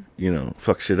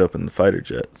 fuck shit up in the fighter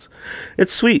jets.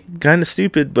 It's sweet, kind of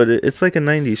stupid, but it's like a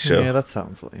 '90s show. Yeah, that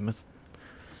sounds lame.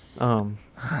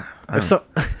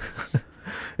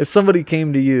 If somebody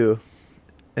came to you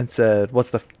and said,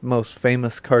 "What's the most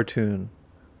famous cartoon,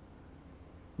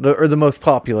 or the most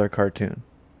popular cartoon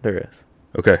there is?"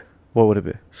 Okay, What would it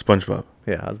be? SpongeBob.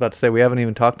 Yeah, I was about to say we haven't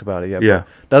even talked about it yet. Yeah.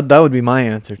 but that would be my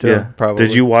answer too. Yeah, probably.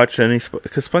 Did you watch any?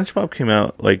 Because SpongeBob came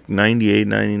out like 98,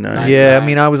 99. Yeah, I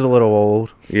mean, I was a little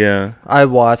old. Yeah. I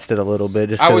watched it a little bit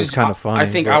just because it's kind of funny. I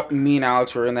think but- me and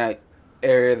Alex were in that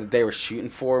area that they were shooting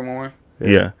for more.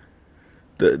 Yeah.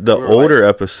 The We were older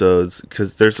episodes,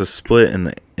 because there's a split in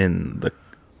the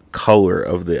color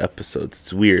of the episodes.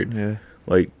 It's weird. yeah.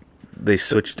 Like they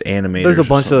switched animators. There's a or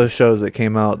bunch of something. those shows that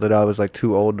came out that I was like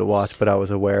too old to watch, but I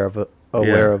was aware of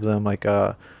of them. Like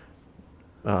those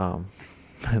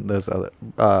other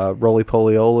Roly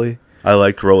Poly Oly I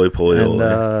liked Roly Poly and Oly.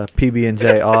 PB and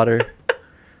J Otter.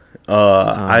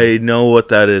 I know what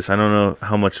that is. I don't know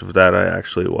how much of that I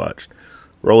actually watched.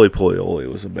 Roly Poly Oly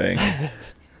was a bang.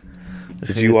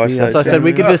 Did you watch that? That's why I said Shannon?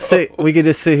 we could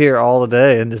just sit here all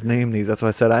day and just name these. That's why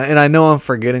I said. And I know I'm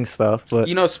forgetting stuff, but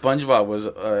You know, SpongeBob was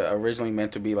originally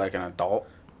meant to be like an adult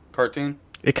cartoon.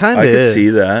 it kind I of could is. see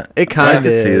that. It kind of I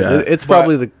could see is. that. It's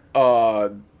probably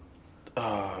But,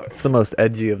 it's the most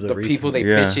edgy of the the recent. people they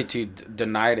Yeah. pitched it to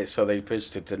denied it, so they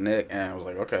pitched it to Nick, and I was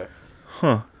like, okay.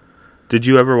 Huh. Did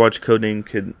you ever watch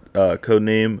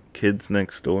Codename Kids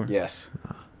Next Door? Yes.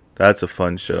 That's a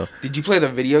fun show. Did you play the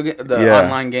the Yeah.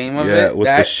 online game of Yeah, it? with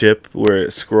the ship where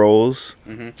it scrolls.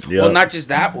 Mhm. Yeah. Well, not just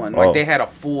that one. Like Oh. they had a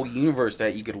full universe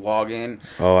that you could log in.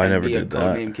 Oh, I and never be a did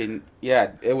that. Codename Kid. Yeah,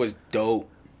 it was dope.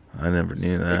 I never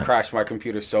knew It that. crashed my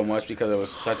computer so much because it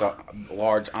was such a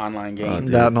large online game.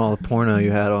 dude. that and all the porno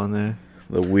you had on there.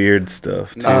 The weird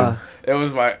stuff too. No, it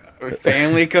was my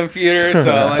family computer, so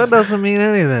That like, doesn't mean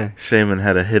anything. Shaman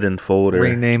had a hidden folder.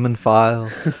 Renaming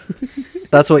files.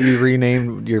 That's what you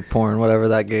renamed your porn, whatever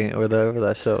that game or whatever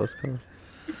that show was called.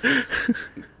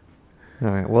 All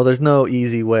right. Well, there's no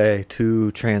easy way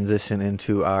to transition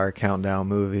into our countdown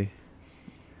movie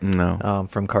No.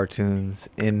 from cartoons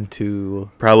into.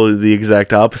 Probably the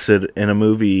exact opposite in a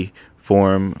movie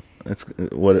form. It's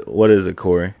what is it,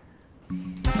 Corey?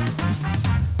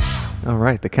 All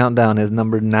right. The countdown is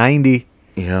number 90.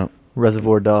 Yeah.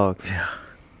 Reservoir Dogs.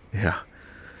 Yeah.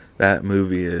 That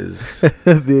movie is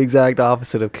The exact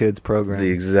opposite of kids' programming.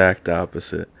 the exact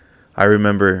opposite. I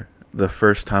remember the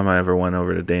first time I ever went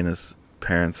over to Dana's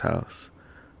parents' house,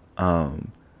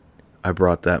 I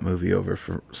brought that movie over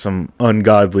for some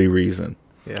ungodly reason,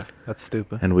 Yeah, that's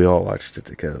stupid. and we all watched it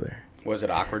together. Was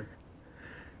it awkward?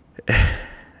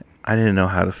 I didn't know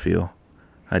how to feel.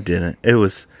 I didn't. It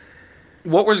was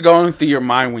What was going through your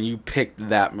mind when you picked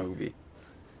that movie?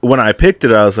 when I picked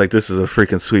it, I was like, "This is a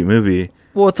freaking sweet movie."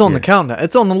 Well, it's on the countdown.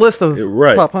 It's on the list of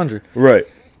Right. top 100. Right.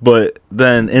 But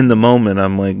then in the moment,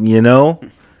 I'm like,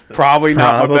 Probably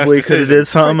not my best probably could have decision. did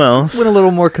something else. Went a little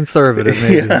more conservative,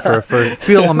 maybe, for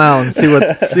feel them out and see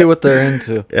what they're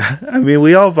into. Yeah, I mean,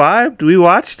 we all vibed. We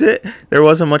watched it. There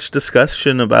wasn't much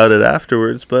discussion about it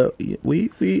afterwards, but we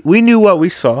knew what we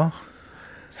saw.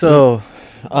 So,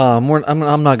 I'm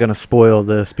not gonna spoil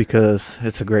this because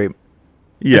it's a great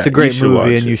Yeah, it's a great you should watch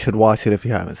movie and it. you should watch it if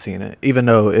you haven't seen it. Even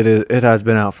though it has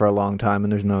been out for a long time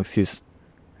and there's no excuse.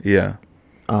 Yeah,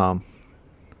 Um,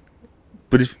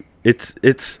 but if it's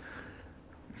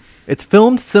it's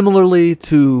filmed similarly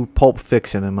to Pulp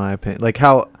Fiction, in my opinion. Like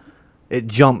how it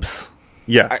jumps.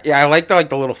 yeah. I like the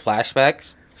little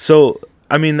flashbacks. So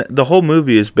I mean, the whole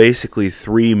movie is basically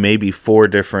 3, maybe 4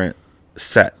 different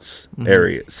set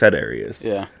areas.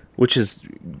 Yeah. Which is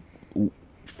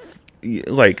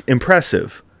like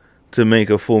impressive to make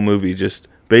a full movie just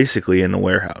basically in a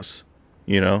warehouse,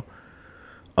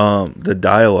 the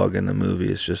dialogue in the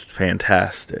movie is just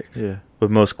fantastic. Yeah. But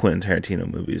most Quentin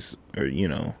Tarantino movies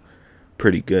are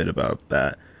pretty good about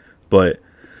that, but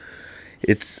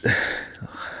it's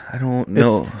I don't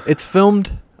know. It's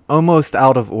filmed almost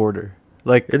out of order.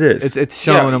 Like It is. It's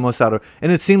shown Yeah. almost out of,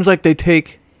 and it seems like they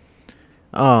take,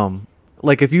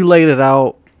 like if you laid it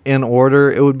out in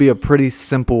order, it would be a pretty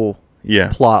simple Yeah.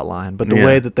 plot line. But the Yeah.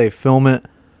 way that they film it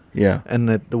Yeah. and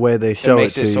the way they show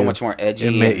makes it it to so you, much more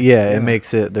edgy it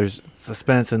makes it, there's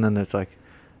suspense, and then it's like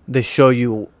they show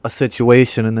you a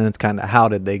situation, and then it's kind of how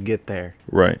did they get there.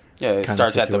 Right. Yeah, it kind of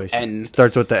starts at the situation. end,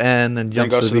 Starts with the end, then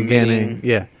jumps goes to the to the beginning. beginning.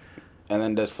 Yeah. and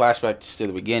then does flashbacks to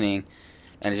the beginning,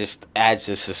 and it just adds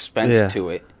the suspense Yeah. to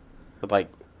it. But like,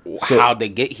 So- how'd they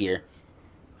get here?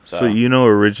 So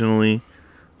originally,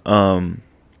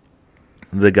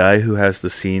 the guy who has the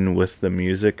scene with the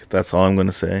music, that's all I'm going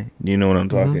to say. You know what I'm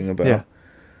talking about? Yeah.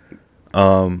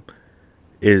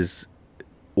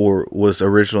 Was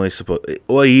originally supposed,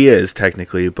 well, he is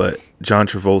technically, but John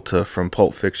Travolta from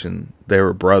Pulp Fiction, they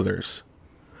were brothers.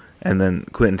 And then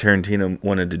Quentin Tarantino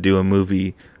wanted to do a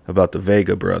movie about the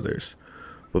Vega brothers.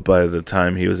 But by the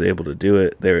time he was able to do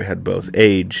it, they had both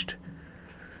aged.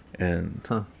 And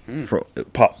for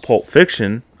Pulp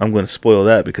Fiction, I'm going to spoil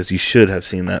that because you should have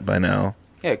seen that by now.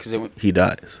 yeah, because He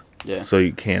dies. yeah. So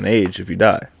you can't age if you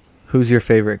die. Who's your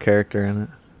favorite character in it?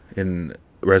 In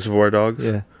Reservoir Dogs,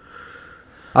 Yeah.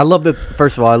 I love that.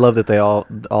 First of all, I love that they all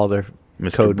their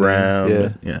Mr. code Brown.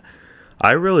 names. Yeah.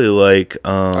 I really like.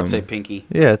 I'd say Pinky.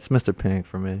 Yeah, it's Mr. Pink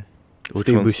for me. Which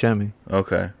Steve one's- Buscemi.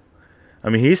 Okay. I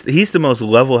mean, he's the most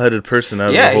level-headed person out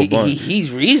of the Yeah, whole bunch.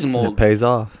 he's And reasonable. it pays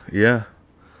off. Yeah.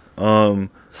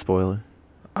 Spoiler.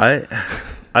 I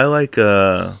like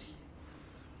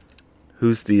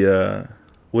who's the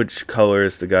which color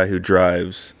is the guy who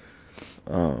drives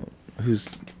who's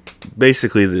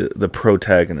basically the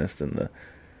protagonist in the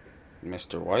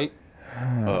Mr. White,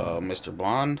 Mr.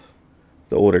 Blonde,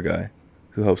 the older guy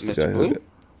who helps the Mr. guy Blue? who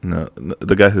no,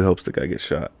 the guy who helps the guy get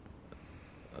shot.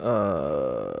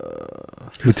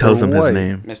 Who tells him his White.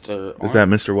 name? Mr. Is that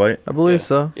Mr. White? I believe Yeah.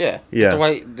 so. Yeah, Yeah. Mr.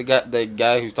 White, the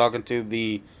guy who's talking to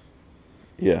the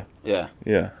Yeah. yeah.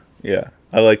 Yeah.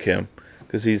 I like him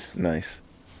because he's nice.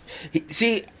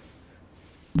 See,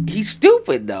 he's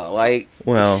stupid though. Like,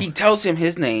 Well- he tells him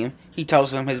his name, he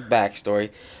tells him his backstory,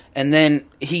 and then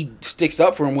he sticks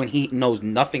up for him when he knows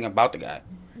nothing about the guy.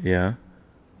 Yeah.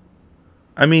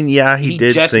 I mean, yeah, he He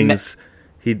did just things.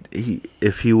 He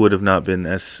if he would have not been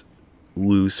as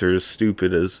loose or as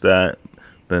stupid as that,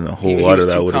 then a whole He lot was of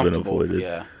that too would have been comfortable, avoided.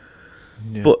 Yeah.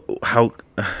 Yeah. But how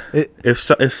It- if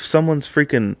someone's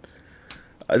freaking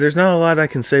there's not a lot I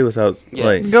can say without Yeah.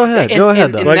 like Go ahead. In- Go in-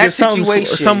 ahead, though. in like that if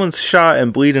situation- someone's shot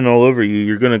and bleeding all over you,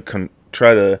 you're gonna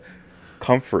try to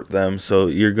comfort them, so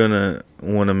you're gonna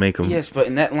want to make them. Yes, but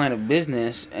in that line of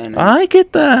business, and I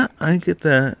get that. I get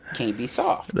that. can't be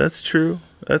soft. That's true.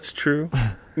 That's true.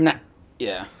 Nah.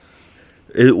 Yeah.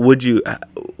 Would you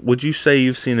say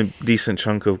you've seen a decent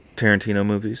chunk of Tarantino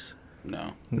movies?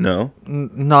 No. No.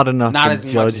 Not enough Not to as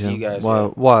much judge as him. you guys Why? do.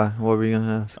 Why? What were you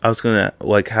gonna ask? I was gonna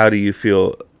how do you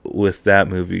feel with that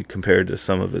movie compared to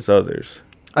some of his others?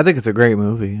 I think it's a great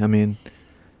movie. I mean,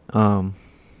 I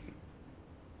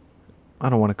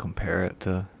don't want to compare it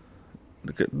to.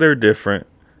 They're different.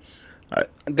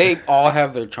 They all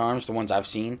have their charms. The ones I've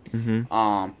seen.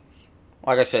 Mm-hmm.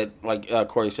 like I said, like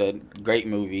Corey said, great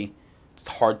movie. It's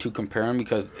hard to compare him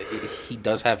because he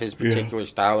does have his particular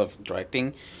style of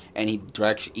directing, and he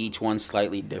directs each one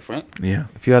slightly different. Yeah.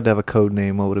 If you had to have a code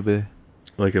name, what would it be?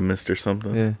 Like a Mr.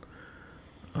 something? Yeah.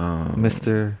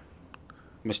 Mr.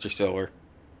 Silver.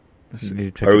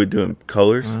 Are we doing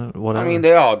colors? Whatever. I mean,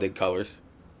 they all did colors.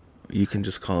 You can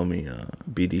just call me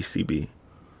BDCB.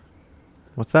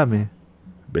 What's that mean?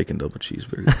 Bacon double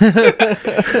cheeseburger.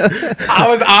 I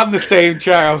was on the same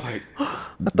track. I was like,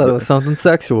 I thought it was something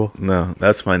sexual. No,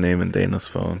 that's my name in Dana's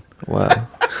phone. Wow.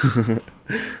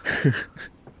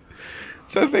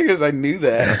 so the thing is, I knew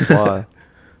that. That's why.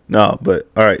 No, but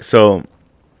all right. So,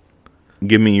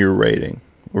 give me your rating.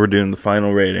 We're doing the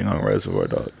final rating on Reservoir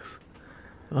Dogs.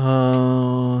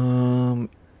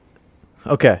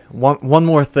 Okay. One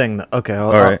more thing. Okay.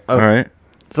 All right.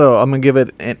 So I'm gonna give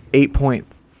it an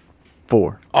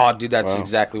 8.4. Oh, dude, that's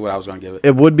exactly what I was going to give it.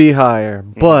 It would be higher,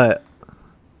 but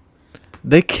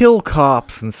they kill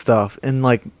cops and stuff, and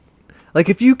like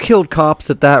if you killed cops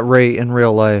at that rate in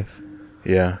real life,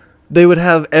 Yeah. they would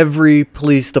have every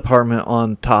police department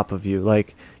on top of you,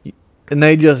 like, and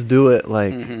they just do it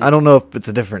like I don't know if it's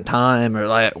a different time or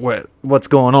like what's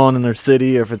going on in their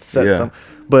city or if it's set some,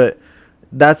 but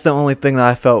that's the only thing that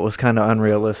I felt was kind of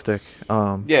unrealistic.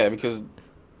 Yeah, because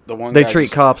the one They guy treat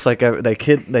just- cops like they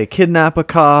kidnap a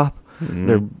cop,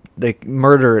 they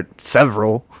murder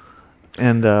several,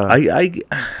 and I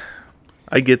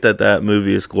get that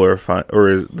movie is glorified, or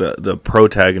is the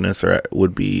protagonists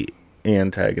would be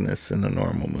antagonists in a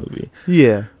normal movie.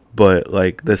 yeah. But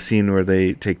like the scene where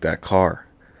they take that car,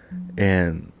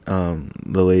 and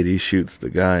the lady shoots the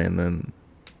guy, and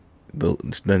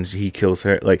then he kills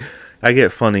her. Like, I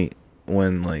get funny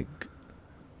when like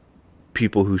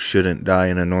people who shouldn't die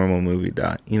in a normal movie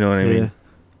die. You know what I mean?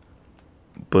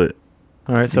 But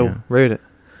All right, so rate it.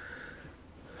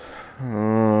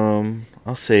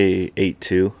 I'll say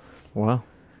 8.2. Wow.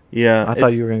 Yeah, I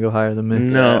thought you were gonna go higher than me.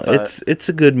 No, Yeah, I thought- it's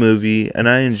a good movie, and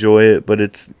I enjoy it. But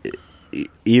it's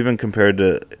even compared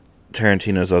to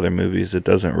Tarantino's other movies, it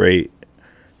doesn't rate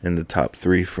in the top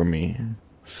 3 for me.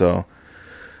 So,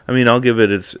 I mean, I'll give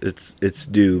it its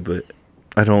due, but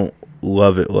I don't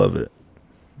love it.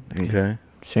 Okay.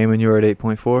 Shaman, you were at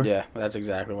 8.4. Yeah, that's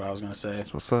exactly what I was going to say.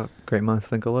 That's what's up. Great minds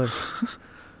think alike.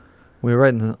 We were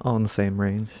right on the same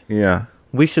range. Yeah.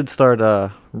 We should start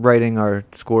writing our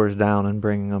scores down and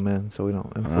bringing them in so we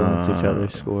don't influence each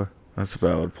other's score. That's a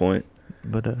valid point.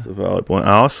 But That's a valid point.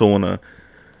 I also want to.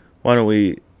 Why don't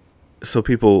we, so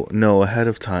people know ahead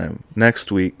of time,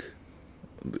 next week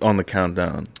on the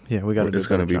countdown, yeah, we got to. it's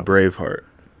going to be Braveheart.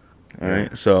 All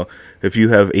right. So if you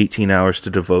have 18 hours to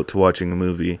devote to watching a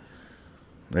movie,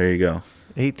 there you go.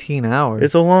 18 hours.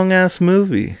 It's a long ass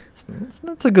movie.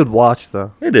 It's a good watch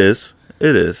though. It is.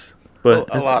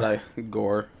 But a lot of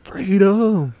gore.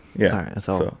 Freedom. yeah. All right, that's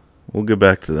all. So we'll get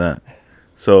back to that.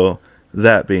 So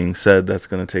that being said, that's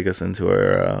going to take us into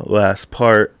our last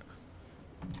part.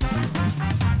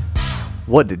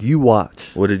 What did you watch?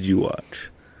 What did you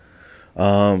watch?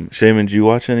 Shaman, did you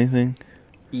watch anything?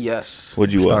 Yes.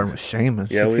 What'd you Starting watch? with Shaman.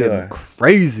 Yeah, Shit's we getting are.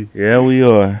 crazy. Yeah, we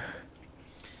are.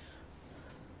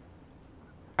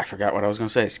 I forgot what I was going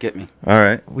to say. Skip me. All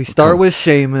right. We start with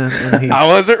Shaman, and he I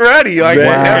wasn't ready. Like,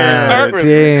 Man. never start with me.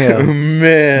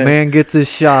 damn man gets his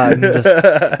shot and just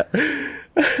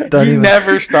doesn't You even-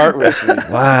 never start with me.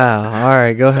 Wow. All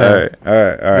right, go ahead. All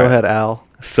right. Go ahead, Al.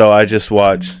 So I just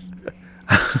watched.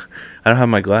 I don't have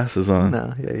my glasses on.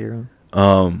 No, yeah, you're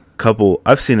on.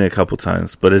 I've seen it a couple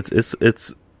times, but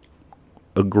it's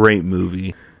a great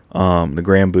movie. The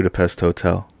Grand Budapest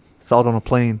Hotel. Saw it on a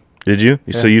plane. Did you?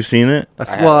 So you've seen it,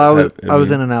 I was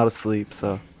have- in and out of sleep,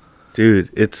 so dude?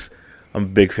 I'm a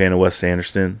big fan of Wes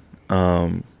Anderson.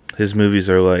 His movies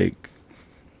are like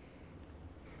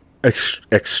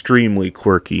extremely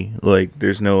quirky. Like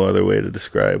there's no other way to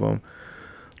describe them.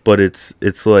 But it's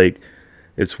like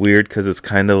it's weird because it's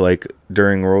kind of like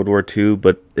during World War II,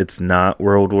 but it's not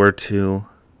World War II.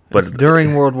 But it's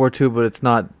during World War II, but it's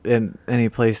not in any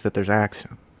place that there's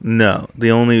action. No,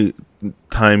 the only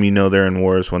time they're in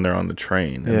war is when they're on the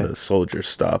train and Yeah. the soldiers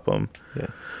stop them. Yeah.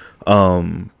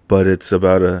 But it's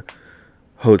about a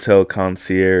hotel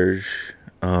concierge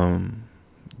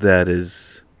that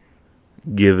is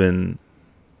given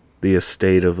the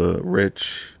estate of a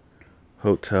rich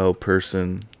hotel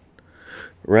person,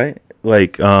 right?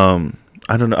 Like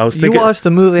I don't know. I was thinking. You watched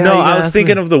the movie? No, I was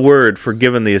thinking of the word for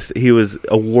given the. He was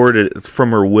awarded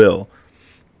from her will,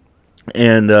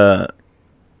 and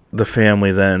the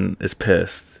family then is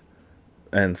pissed,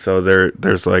 and so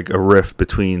there's like a rift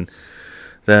between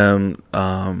them.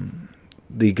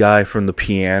 The guy from The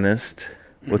Pianist,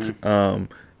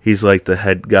 he's like the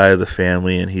head guy of the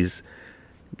family, and he's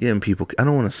getting people. I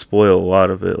don't want to spoil a lot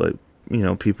of it. Like, you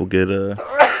know, people get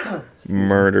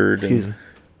murdered. Excuse me.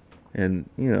 And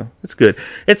you know, it's good.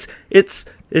 It's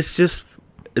just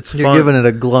it's You're fun. giving it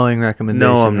a glowing recommendation.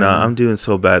 No, I'm not. now. I'm doing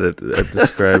so bad at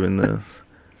describing this.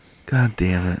 God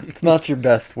damn it. It's not your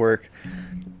best work.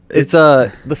 It's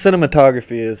the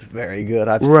cinematography is very good.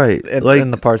 I've Right, in, like-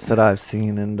 in the parts that I've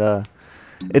seen, and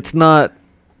it's not.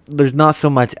 There's not so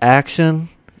much action.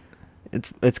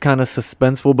 It's kind of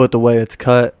suspenseful, but the way it's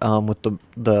cut, with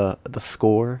the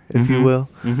score, if you Mhm. will,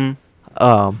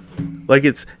 Like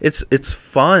it's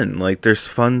fun. Like there's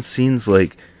fun scenes.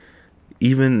 Like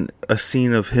even a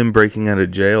scene of him breaking out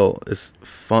of jail is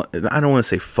fun. I don't want to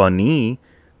say funny,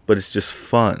 but it's just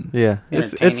fun. yeah,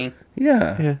 Entertaining.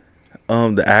 Yeah. yeah.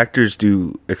 The actors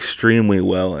do extremely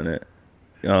well in it.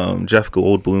 Jeff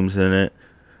Goldblum's in it.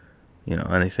 You know,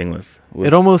 anything with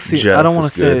It almost seems. Jeff I don't want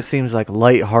is to say good. it seems like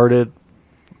lighthearted.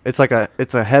 It's like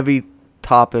it's a heavy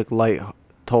topic,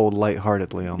 told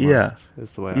lightheartedly almost. Yeah.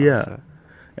 Is the way. Yeah. I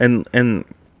would say. And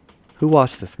Who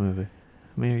watched this movie?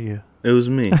 Me or you? it was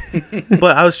me.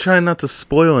 But I was trying not to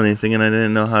spoil anything, and I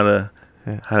didn't know how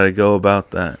to go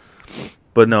about that.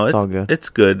 But no, It's all good. It's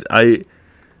good.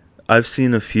 I've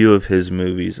seen a few of his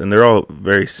movies, and they're all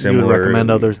very similar. You would recommend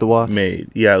others to watch? Made,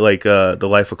 yeah, like The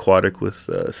Life Aquatic with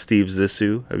Steve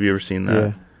Zissou. Have you ever seen that?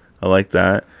 Yeah. I like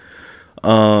that.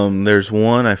 There's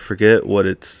one, I forget what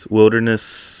it's,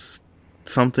 Wilderness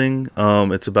something.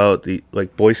 It's about the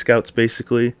like Boy Scouts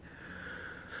basically.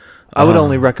 I would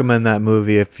only recommend that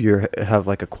movie if you have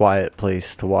like a quiet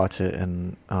place to watch it,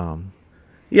 and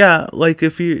Yeah, like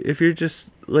if you're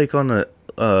just like on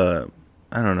a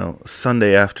I don't know,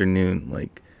 Sunday afternoon,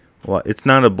 like it's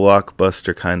not a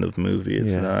blockbuster kind of movie.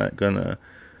 It's Yeah. not gonna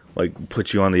like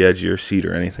put you on the edge of your seat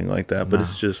or anything like that. But No.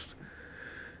 it's just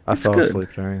I It's fell good. asleep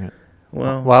during it.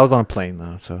 well, I was on a plane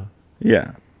though, so.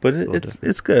 yeah. But It's a little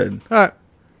it's good. All right,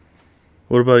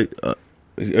 What about?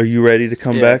 Are you ready to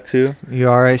come Yeah. back too? you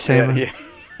all right, Shaman? Yeah.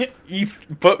 You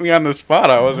put me on the spot.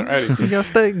 I wasn't ready. You gotta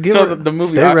stay. The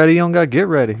movie. Stay ready. You don't gotta get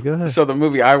ready. Go ahead. So the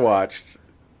movie I watched,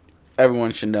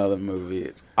 everyone should know the movie.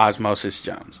 It's Osmosis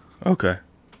Jones. Okay,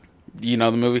 Do you know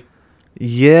the movie?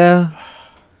 Yeah,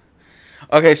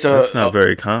 Okay, so that's not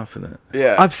very confident.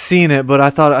 yeah. I've seen it, but I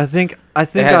think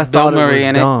has I Bill thought it Murray was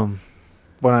in it. dumb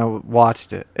when I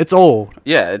watched it. It's old,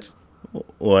 Yeah, it's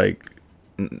Like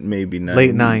maybe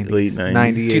late 90s, late 90s.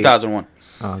 98. 2001.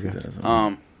 Oh,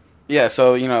 okay. Yeah,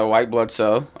 so you know, white blood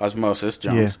cell, Osmosis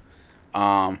Jones.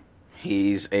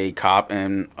 He's a cop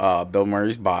in Bill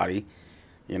Murray's body.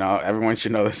 You know, everyone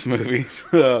should know this movie.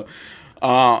 So,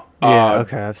 Yeah,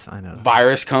 okay, I know.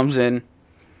 virus comes in,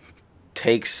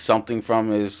 takes something from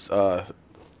his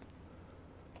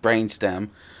brainstem,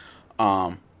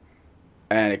 and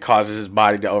it causes his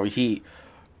body to overheat.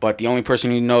 But the only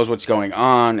person who knows what's going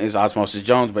on is Osmosis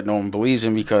Jones, but no one believes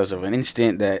him because of an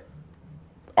incident that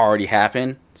already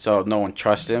happened. So no one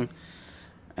trusts him,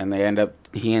 and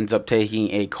he ends up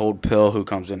taking a cold pill. Who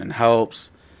comes in and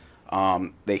helps?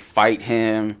 They fight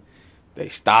him, they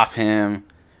stop him,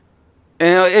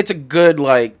 and it's a good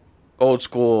like old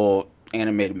school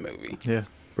animated movie Yeah.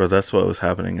 Bro, that's what was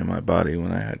happening in my body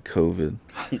when I had COVID.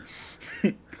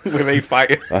 where they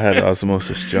fight. I had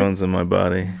Osmosis Jones in my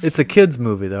body. It's a kids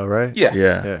movie though, right? Yeah.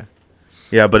 Yeah.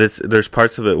 Yeah. But there's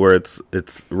parts of it where it's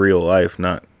real life,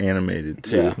 not animated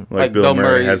too. Yeah. Like Bill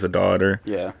Murray has a daughter.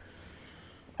 Yeah.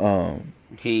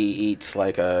 He eats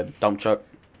like a dump truck.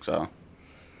 So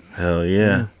Hell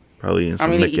yeah. Probably in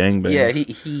some McGangbang. yeah,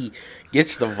 he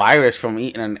gets the virus from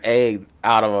eating an egg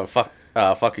out of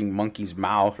a fucking monkey's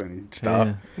mouth and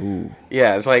stuff. Yeah. Ooh.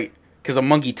 Yeah, it's like because a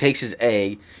monkey takes his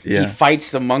egg, Yeah. he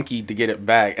fights the monkey to get it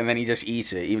back, and then he just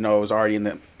eats it, even though it was already in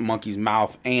the monkey's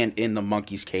mouth and in the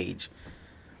monkey's cage.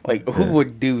 Like, who Yeah.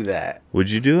 would do that?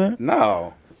 Would you do it?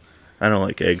 No. I don't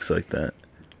like eggs like that.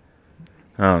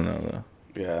 I don't know though.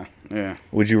 Yeah, yeah.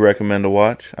 Would you recommend to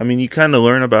watch? I mean, you kind of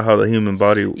learn about how the human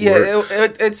body Yeah, works.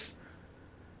 it's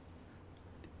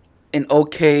an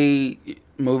okay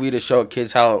movie to show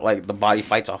kids how like the body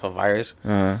fights off a virus,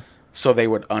 so they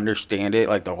would understand it.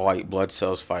 Like the white blood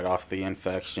cells fight off the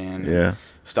infection, Yeah.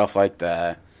 stuff like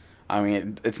that. I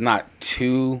mean, it's not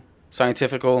too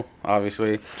scientifical,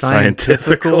 obviously.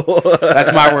 Scientifical.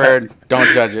 That's my word. Don't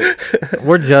judge it.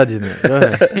 We're judging it. Go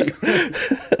ahead.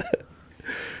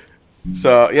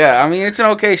 So yeah, I mean, it's an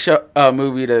okay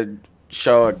movie to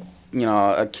show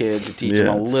a kid to teach him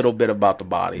a Yes. little bit about the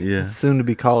body. Yeah. Soon to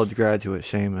be college graduate,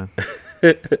 Shaman.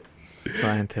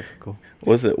 Scientifical.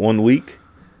 Was it 1 week?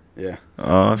 Yeah.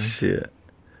 Oh shit!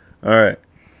 All right,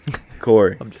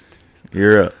 Corey, I'm just.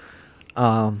 you're up.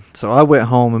 So I went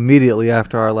home immediately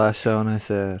after our last show, and I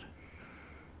said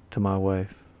to my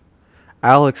wife,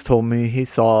 Alex told me he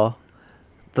saw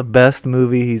the best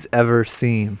movie he's ever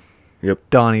seen. Yep.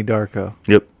 Donnie Darko.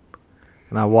 Yep.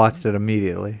 And I watched it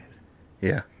immediately.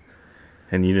 Yeah.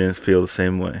 And you didn't feel the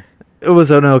same way. It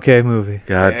was an okay movie.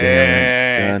 God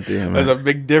damn it. God damn it. There's a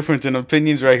big difference in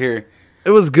opinions right here.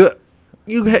 It was good.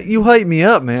 You hyped me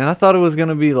up, man. I thought it was going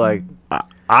to be like...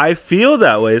 I feel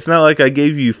that way. It's not like I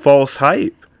gave you false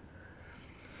hype.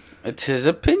 It's his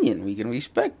opinion. We can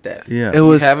respect that. Yeah. It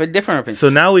was, We have a different opinion. So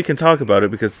now we can talk about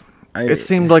it because... it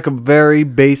seemed like a very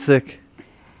basic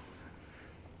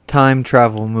time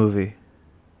travel movie.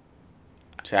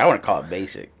 See, I want to call it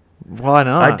basic. Why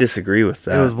not? I disagree with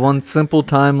that. It was one simple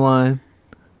timeline.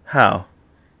 How?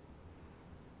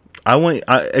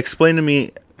 Explain to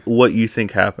me what you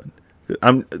think happened.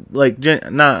 I'm like,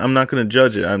 I'm not going to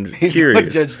judge it. I'm He's curious. going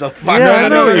to judge the fuck Yeah, out I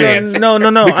of know, the yeah. answer. No.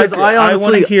 Because I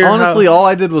want to hear honestly, how, all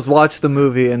I did was watch the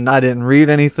movie, and I didn't read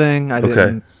anything. I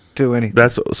didn't do anything.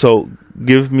 That's so.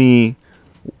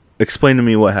 Explain to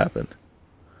me what happened.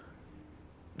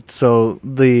 So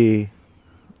the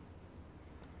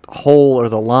hole or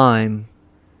the line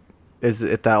is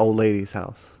at that old lady's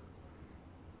house.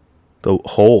 The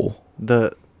hole.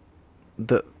 The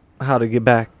how to get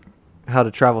back, how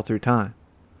to travel through time,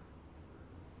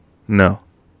 No.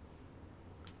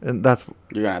 and that's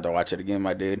You're going to have to watch it again,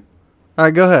 my dude. all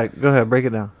right. Go ahead, break it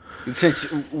down.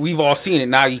 Since we've all seen it,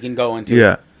 now you can go into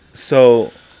Yeah.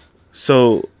 So,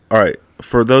 all right.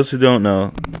 For those who don't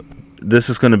know, this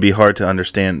is going to be hard to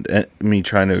understand. Me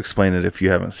trying to explain it if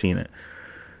you haven't seen it.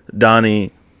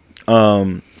 Donnie,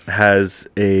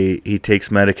 he takes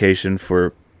medication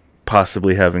for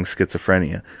possibly having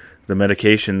schizophrenia. The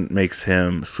medication makes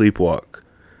him sleepwalk.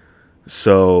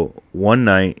 So one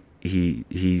night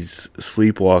he's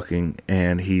sleepwalking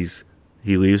and he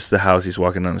leaves the house. He's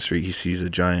walking down the street. He sees a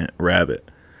giant rabbit.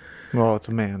 Well, it's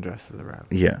a man dressed as a rabbit.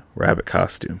 Yeah, rabbit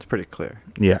costume. It's pretty clear.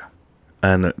 Yeah,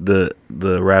 and the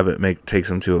rabbit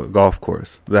takes him to a golf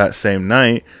course. That same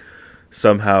night,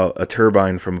 somehow a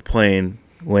turbine from a plane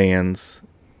lands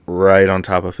right on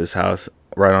top of his house,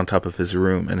 right on top of his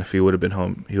room. And if he would have been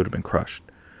home, he would have been crushed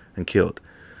and killed.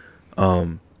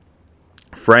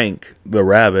 Frank, the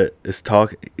rabbit, is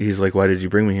talking. He's like, "Why did you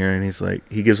bring me here?" And he's like,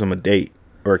 he gives him a date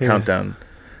or a countdown,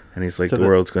 and he's like, So "The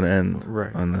world's gonna end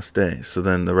right on this day." So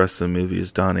then the rest of the movie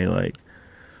is Donnie like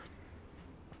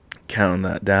counting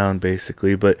that down,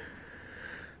 basically. But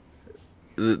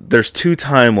there's two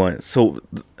timelines. So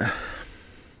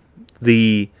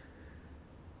you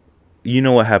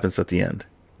know what happens at the end?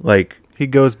 Like He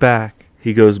goes back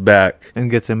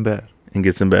and gets in bed.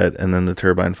 gets in bed, and then the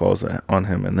turbine falls on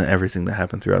him, and then everything that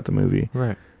happened throughout the movie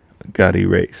Right. got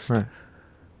erased. Right.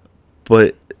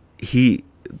 But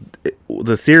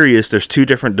the theory is there's two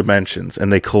different dimensions,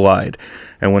 and they collide.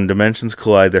 And when dimensions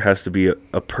collide, there has to be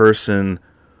a person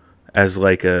as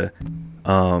like a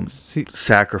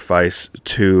sacrifice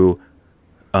to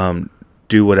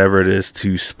do whatever it is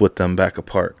to split them back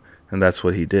apart. And that's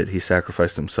what he did. He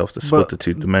sacrificed himself to split the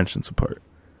two dimensions apart.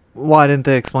 Why didn't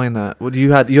they explain that? Well,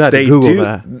 you had to Google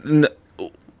that.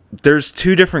 There's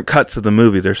two different cuts of the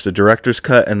movie. There's the director's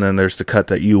cut, and then there's the cut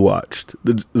that you watched.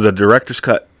 The director's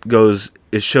cut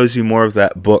shows you more of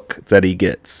that book that he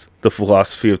gets, The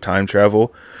Philosophy of Time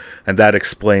Travel, and that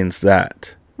explains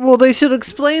that. Well, they should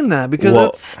explain that because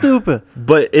that's stupid.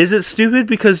 But is it stupid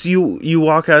because you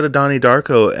walk out of Donnie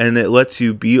Darko and it lets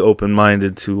you be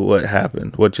open-minded to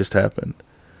what just happened,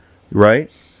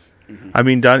 right? Mm-hmm. I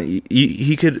mean, Donnie,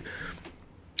 he could.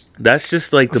 That's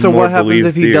just like the so more what happens believed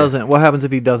if he theory. doesn't? What happens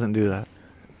if he doesn't do that?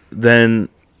 Then,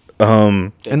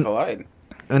 They collide.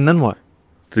 And then what?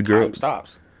 the girl Time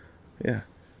stops. Yeah,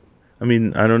 I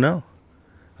mean, I don't know.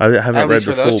 I haven't At read least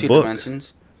the for those full two book.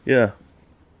 dimensions. Yeah,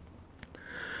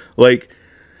 like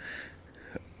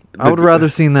I would rather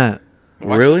seen that.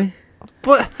 really.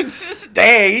 But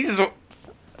Dang, he's just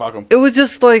fuck him. it was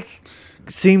just like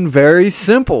seemed very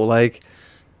simple. Like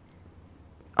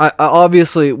I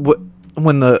obviously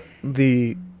when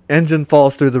the engine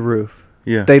falls through the roof,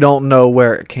 Yeah, they don't know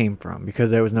where it came from because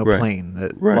there was no Right. plane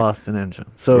that Right. lost an engine.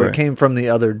 So Right. it came from the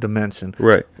other dimension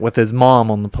right. with his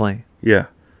mom on the plane. Yeah,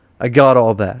 I got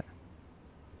all that.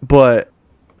 But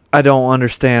I don't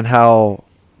understand how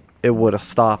it would have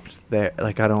stopped there.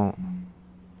 Like I don't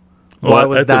Well, why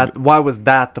was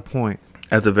that the point?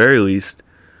 at the very least,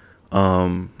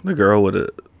 the girl would have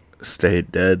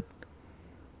stayed dead.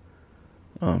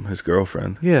 His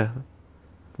girlfriend. Yeah.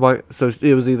 Why so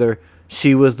it was either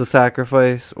she was the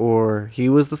sacrifice or he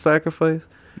was the sacrifice?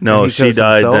 No, And he she chose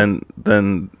died. himself?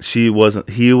 Then she wasn't.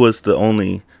 He was the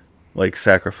only, like,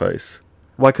 sacrifice.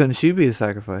 Why couldn't she be a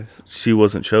sacrifice? She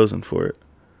wasn't chosen for it.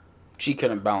 She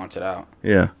couldn't balance it out.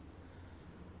 Yeah.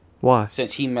 Why?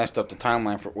 Since he messed up the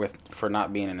timeline for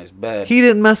not being in his bed. He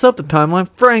didn't mess up the timeline.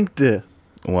 Frank did.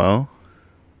 Well,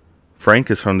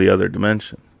 Frank is from the other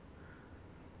dimension.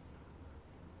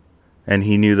 And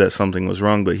he knew that something was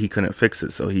wrong, but he couldn't fix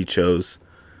it, so he chose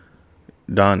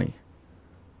Donnie.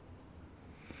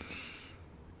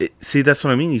 See, that's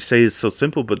what I mean. You say it's so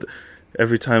simple, but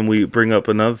every time we bring up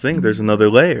another thing, there's another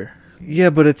layer. Yeah,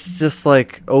 but it's just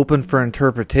like open for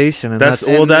interpretation, and That's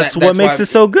that's what makes it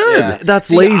so good. Yeah. That's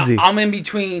See, lazy. I'm in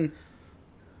between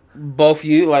both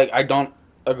you. Like, I don't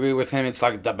agree with him. It's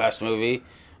like the best movie.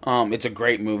 It's a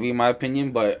great movie in my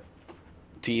opinion, but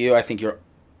to you, I think you're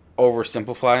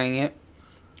oversimplifying it,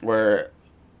 where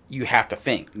you have to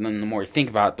think. And then the more you think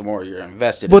about it, the more you're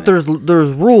invested. But in it.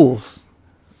 there's rules.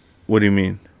 What do you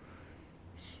mean?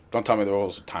 Don't tell me the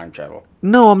rules of time travel.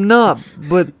 No, I'm not.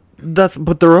 But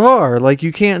there are. Like,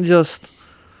 you can't just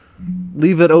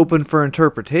leave it open for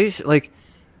interpretation. Like,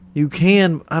 you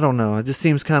can. I don't know. It just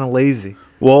seems kind of lazy.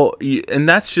 Well, and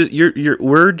that's just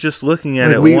we're just looking at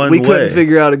Like, it we one way. couldn't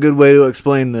figure out a good way to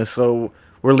explain this, so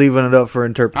we're leaving it up for I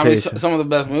mean, interpretation. some of the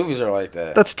best movies are like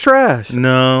that. That's trash.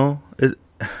 No,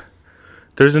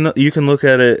 you can look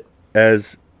at it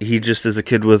as he just is a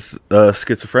kid with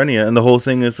schizophrenia, and the whole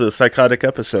thing is a psychotic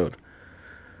episode.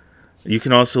 You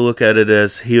can also look at it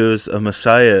as he was a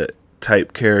Messiah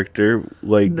type character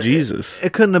like Jesus.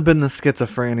 It couldn't have been the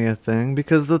schizophrenia thing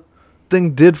because the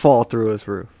thing did fall through his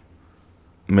roof.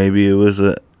 Maybe it was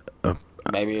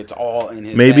Maybe it's all in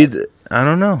his maybe head. I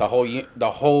don't know.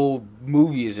 The whole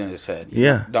movie is in his head. You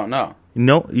Yeah. don't know.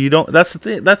 No, you don't. That's the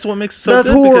thing. That's what makes it so That's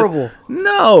good. because- horrible.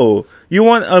 No, you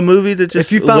want a movie to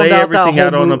just If you found lay out that everything whole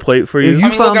out on a plate for you. If you I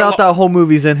mean, found look at out that whole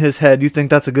movie's in his head, you think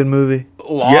that's a good movie?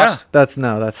 Lost. That's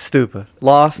stupid.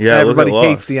 Lost. Yeah, look at Everybody Lost.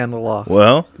 hates the end of Lost.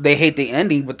 Well, They hate the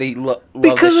ending, but they love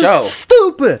because the show. it's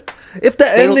stupid. If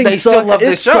the ending they still sucks, love it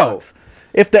the show. sucks.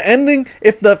 If the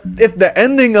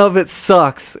ending of it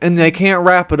sucks and they can't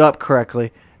wrap it up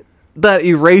correctly, that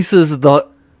erases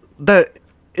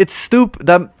it's stupid.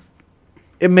 That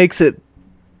it makes it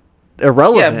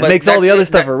irrelevant. Yeah, it but makes all the that's other it.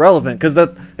 stuff irrelevant because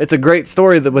it's a great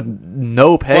story that with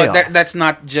no payoff. But that's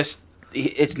not just.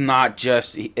 It's not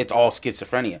just. It's all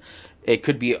schizophrenia. It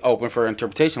could be open for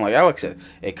interpretation, like Alex said.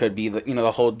 It could be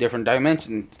the whole different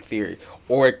dimension theory,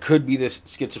 or it could be this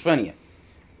schizophrenia.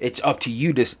 It's up to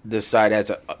you to decide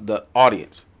as the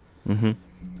audience. mm-hmm.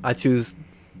 I choose.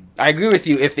 I agree with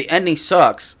you. If the ending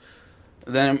sucks,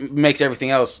 then it makes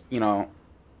everything else,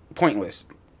 pointless.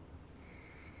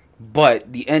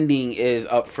 But the ending is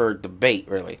up for debate,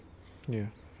 really. Yeah.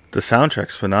 the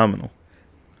soundtrack's phenomenal.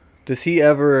 Does he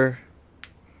ever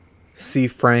see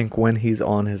Frank when he's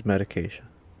on his medication?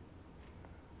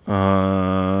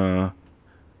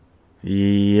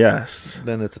 Yes.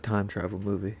 Then it's a time travel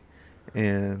movie,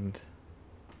 and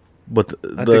But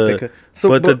I think they could. So,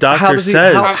 but the how doctor does he-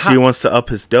 says how- she wants to up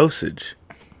his dosage.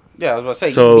 Yeah, I was about to say,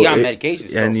 So beyond it- medication,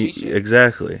 still and see shit.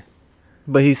 exactly.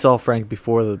 But he saw Frank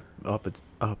before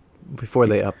before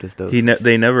they upped his dose.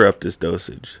 They never upped his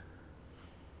dosage,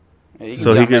 Yeah, you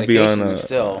so be he could be medication on and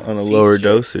still a see lower shit.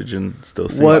 dosage and still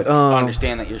see. What, But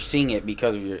understand that you're seeing it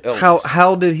because of your illness.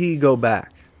 How did he go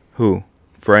back? Who?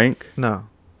 Frank? No,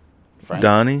 Frank?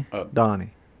 Donnie.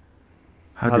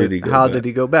 How did he go? How back? did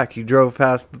he go back? He drove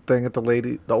past the thing at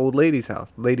the old lady's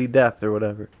house, Lady Death or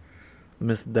whatever,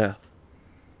 Miss Death.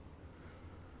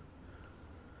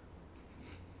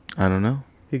 I don't know.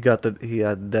 He had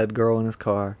a dead girl in his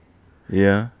car.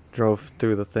 Yeah. Drove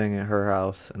through the thing at her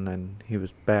house, and then he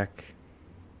was back.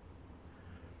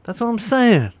 That's what I'm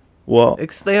saying. Well,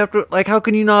 They have to, like, how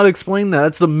can you not explain that?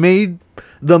 It's the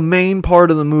main part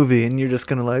of the movie, and you're just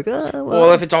gonna like,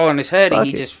 Well, if it's all in his head, fuck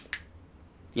he it. just,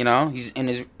 he's in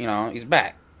his, he's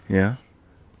back. yeah.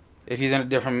 If he's in a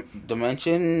different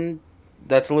dimension,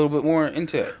 that's a little bit more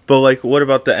into it. But like, what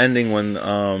about the ending when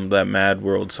that Mad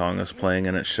World song is playing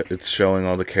and it's showing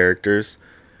all the characters?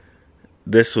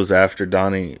 This was after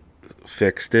Donnie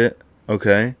fixed it,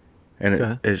 okay? And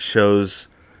Okay. it shows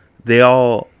they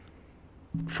all,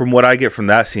 from what I get from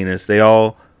that scene, is they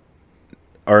all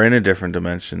are in a different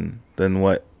dimension than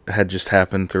what had just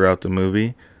happened throughout the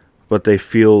movie, but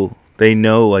they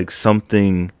know like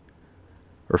something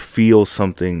or feel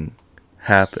something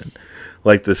happen.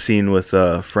 Like the scene with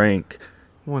Frank.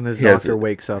 when his he has doctor it.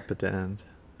 wakes up at the end,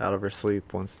 out of her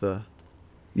sleep, once the.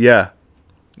 Yeah.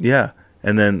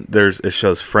 And then it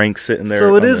shows Frank sitting there.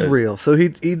 So it on is the- real. So he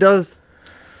does.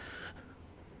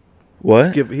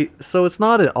 What? So it's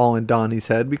not all in Donnie's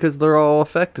head because they're all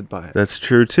affected by it. That's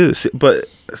true too.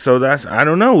 I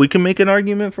don't know. We can make an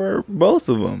argument for both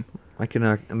of them. I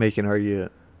can make an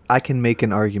argument. I can make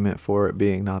an argument for it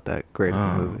being not that great of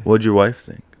a movie. What'd your wife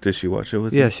think? Did she watch it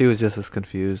with you? Yeah, she was just as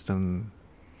confused, and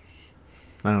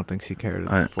I don't think she cared.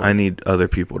 I need other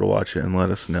people to watch it and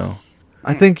let us know.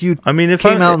 I think you. I mean, if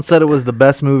came out and said it was the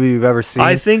best movie you've ever seen.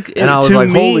 I think, and I was like,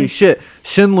 holy shit,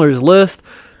 Schindler's List,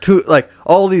 like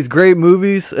all these great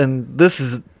movies, and this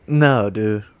is no,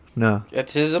 dude, no.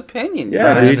 It's his opinion.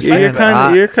 Yeah, dude,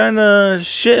 you're kind of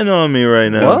shitting on me right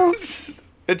now. Well,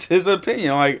 it's his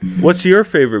opinion. Like, what's your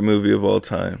favorite movie of all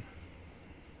time?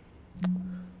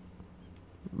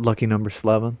 Lucky Number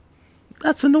 11.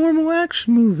 That's a normal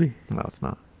action movie. No, it's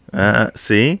not.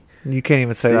 See? You can't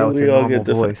even say that with your normal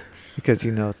voice because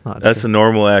you know it's not. That's a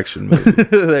normal action movie.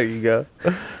 There you go.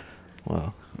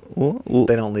 Well,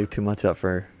 they don't leave too much up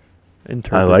for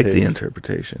interpretation. I like the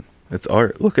interpretation. It's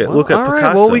art. Look at all Picasso.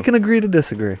 Right, well, we can agree to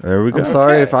disagree. There we go. I'm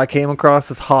sorry if I came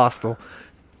across as hostile.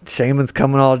 Shaman's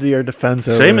coming all to your defense.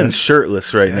 Shaman's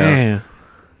shirtless right now.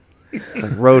 It's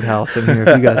like Roadhouse in here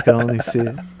if you guys can only see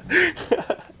it.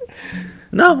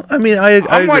 No, I mean, I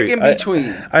agree. like in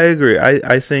between. I agree.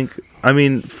 I think, I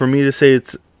mean, for me to say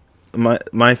it's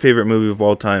my favorite movie of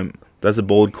all time, that's a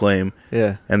bold claim.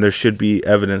 Yeah. And there should be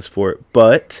evidence for it.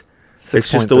 But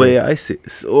it's just the way I see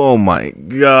it. Oh, my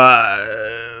God.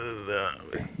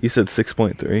 You said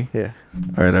 6.3? Yeah.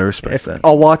 All right, I respect that.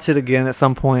 I'll watch it again at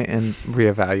some point and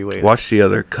reevaluate. Watch the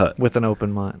other cut. With an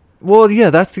open mind. Well, yeah,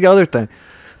 that's the other thing.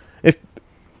 If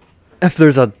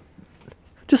there's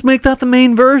just make that the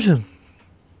main version.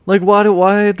 Like, why do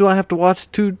I have to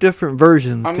watch two different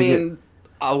versions? I mean,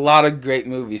 a lot of great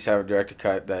movies have a director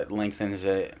cut that lengthens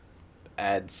it,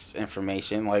 adds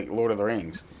information, like Lord of the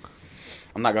Rings.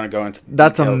 I'm not going to go into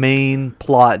that's detail. A main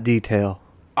plot detail.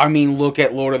 I mean, look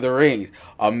at Lord of the Rings.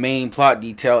 A main plot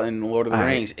detail in Lord of the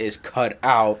Rings is cut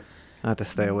out. I have to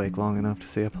stay awake long enough to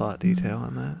see a plot detail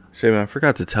on that. Shaman, I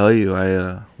forgot to tell you,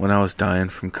 when I was dying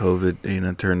from COVID,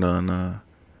 Dana turned on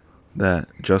that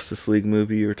Justice League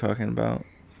movie you were talking about.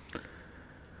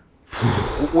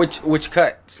 Which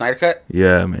cut? Snyder cut?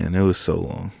 Yeah, man, it was so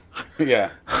long.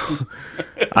 Yeah.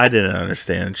 I didn't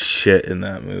understand shit in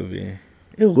that movie.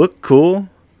 It looked cool.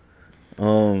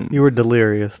 You were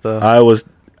delirious, though. I was.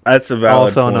 That's a valid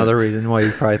also point. Another reason why you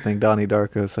probably think Donnie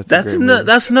Darko is such a great movie.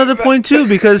 That's another point too,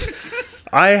 because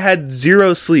I had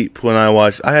zero sleep when I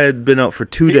watched. I had been out for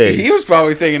 2 days. He was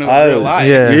probably thinking it was real life.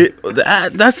 Yeah,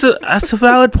 that's a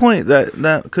valid point.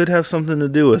 That could have something to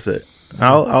do with it.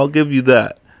 I'll give you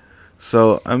that.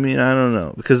 So I mean, I don't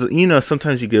know, because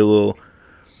sometimes you get a little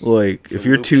like if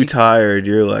you're too tired,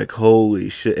 you're like holy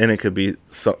shit, and it could be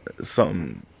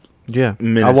something. Yeah,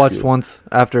 minuscule. I watched once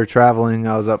after traveling.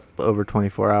 I was up over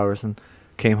 24 hours and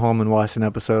came home and watched an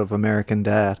episode of American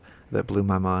Dad that blew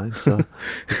my mind. So,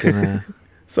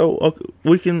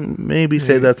 we can maybe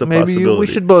say that's a possibility. We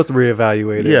should both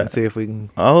reevaluate it and see if we can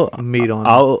meet on.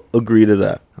 I'll agree to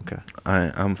that. Okay,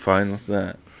 I'm fine with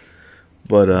that.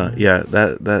 But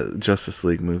that Justice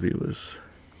League movie was.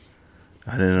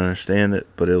 I didn't understand it,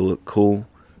 but it looked cool.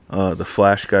 The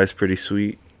Flash guy's pretty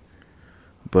sweet.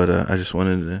 But I just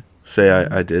wanted to say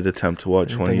I did attempt to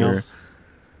watch Anything one year. else?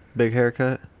 Big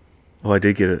haircut? Oh, I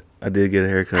did get a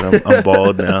haircut. I'm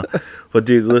bald now. But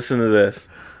dude, listen to this.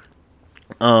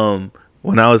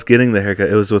 When I was getting the haircut,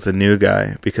 it was with a new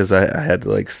guy because I had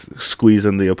to squeeze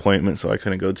in the appointment, so I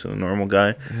couldn't go to the normal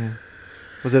guy. Yeah.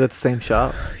 Was it at the same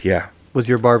shop? Yeah. Was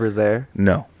your barber there?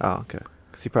 No. Oh, okay.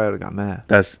 Because he probably would have got mad.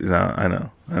 I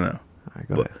know. All right,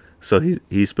 go ahead. So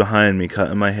he's behind me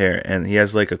cutting my hair, and he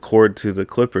has a cord to the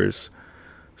clippers.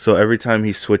 So every time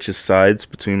he switches sides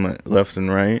between my left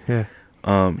and right,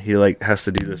 he has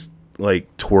to do this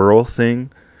twirl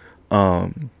thing,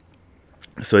 so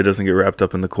he doesn't get wrapped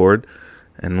up in the cord.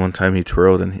 And one time he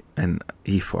twirled and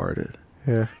he farted.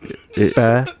 Yeah,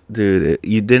 bad, dude.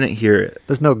 You didn't hear it.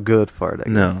 There's no good fart. I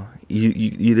guess. No,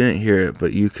 you didn't hear it,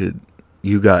 but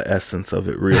you got essence of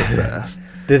it real fast.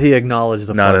 Did he acknowledge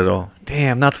the Not fart? at all.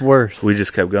 Damn, that's worse. We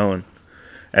just kept going.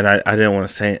 And I didn't want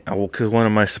to say it. Well, because what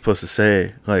am I supposed to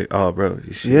say? Oh, bro,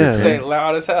 you should say it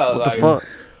loud as hell. What the fuck?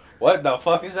 What the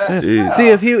fuck is that? Yeah. See,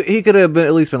 if he could have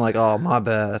at least been oh, my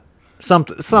bad.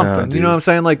 Something. No, you know what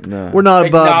I'm saying? No. We're not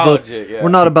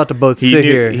about to both sit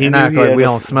here and act like we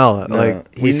don't smell it. No.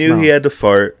 He knew he had to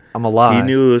fart. I'm alive. He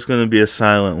knew it was going to be a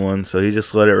silent one, so he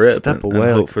just let it rip. Step and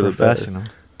away hope for the best.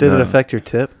 Did it affect your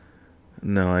tip?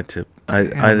 No, I tipped. I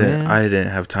didn't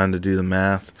have time to do the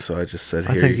math, so I just said,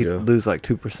 "Here you go." I think you'd lose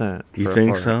 2%. You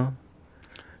think so?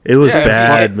 It was Yeah,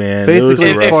 bad, man. It was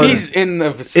basically, rough. If he's in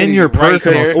the vicinity, In your right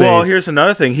personal there, space. Well, here's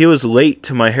another thing. He was late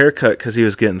to my haircut because he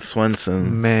was getting Swenson's.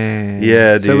 Man.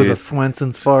 Yeah, So it was a dude.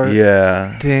 Swenson's fart?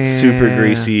 Yeah. Damn. Super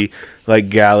greasy, like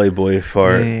galley boy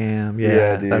fart. Damn. Yeah,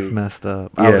 Yeah, dude. that's messed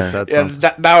up. I would Yeah. have said yeah, something.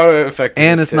 that would affect.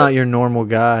 And his it's tip. not your normal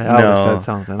guy. I would have said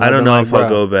something. I don't I'd know been if like, I'll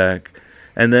 "Bro." go back.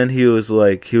 And then he was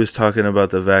talking about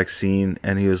the vaccine,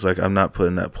 and he was like, I'm not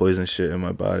putting that poison shit in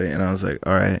my body. And I was like,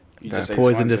 all right. You That just ate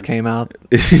poison just Swenson's. came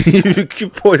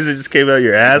out. Poison just came out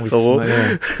your asshole.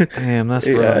 Yeah. Damn, that's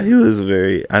Yeah, rough. he was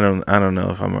very. I don't know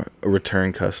if I'm a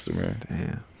return customer,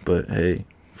 Damn. but hey,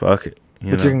 fuck it.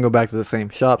 You But know? you're going to go back to the same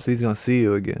shop, so he's going to see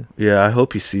you again. Yeah, I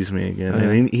hope he sees me again, Yeah.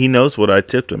 and he knows what I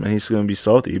tipped him, and he's gonna be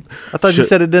salty. I thought you Should-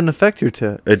 said it didn't affect your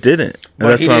tip. It didn't, and But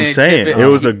that's he what I'm didn't saying. tip It it.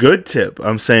 was a good tip.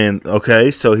 I'm saying, okay,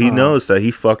 so he Oh. knows that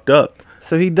he fucked up.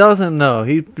 So he doesn't know.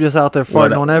 He just out there farting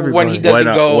When- on everybody. when he does-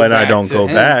 Doesn't go when I back don't to go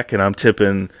him. back, and I'm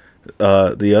tipping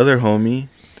the other homie,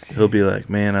 he'll be like,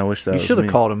 "Man, I wish that You was should have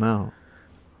me." called him out.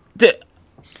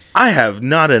 I have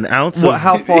not an ounce What, of.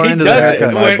 how far He into the does it. haircut?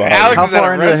 in my When body. Alex How is at far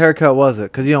a into the rest- haircut was it?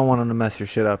 Because you don't want him to mess your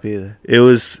shit up either. It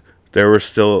was. There were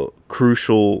still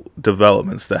crucial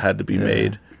developments that had to be Yeah.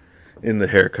 made in the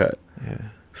haircut. Yeah,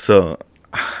 So,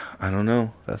 I don't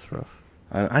know. that's rough.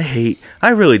 I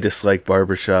really dislike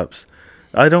barbershops.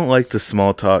 I don't like the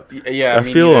small talk. Yeah, I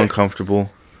me feel neither.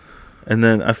 uncomfortable. And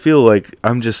then I feel like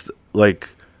I'm just like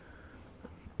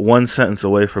one sentence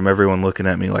away from everyone looking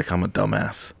at me like I'm a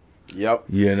dumbass. Yep.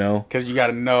 You know? Because you got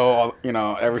to know, all,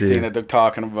 everything Dude. that they're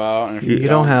talking about. And if You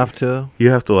don't have to.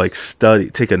 You have to like study,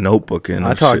 take a notebook in.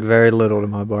 I and talk shit. very little to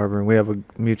my barber, and we have a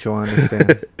mutual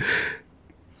understanding.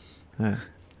 Yeah.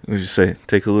 What you say?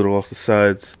 Take a little off the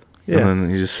sides. Yeah. And then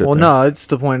you just sit Well, there. no, it's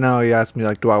the point now. He asked me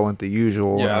like, "Do I want the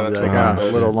usual?" Yeah, And I'd be that's like, what "Ah, mine a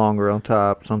does. little longer on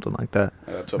top, something like that."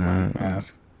 That's what mine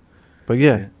asks. But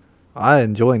yeah, I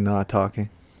enjoy not talking.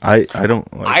 I don't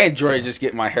like I enjoy just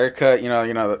getting my hair cut,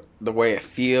 the way it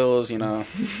feels,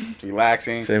 it's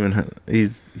relaxing. Simon,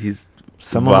 he's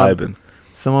Some of my- vibing.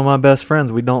 Some of my best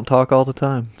friends, we don't talk all the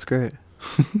time. It's great.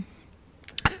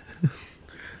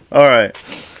 All right.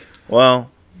 Well,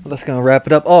 Let's gonna wrap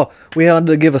it up. Oh, we wanted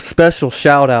to give a special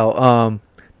shout out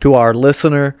to our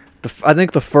listener. I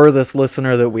think the furthest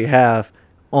listener that we have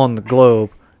on the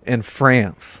globe in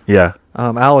France. yeah.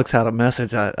 Alex had a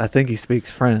message. I think he speaks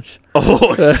French.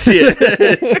 Oh shit.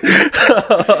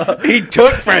 He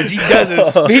took French. He doesn't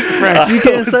speak French. You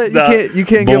can't say you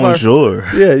can't give our Bonjour.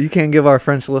 you can't give our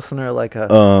French listener like a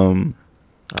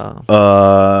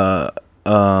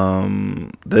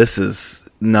This is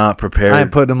not prepared. I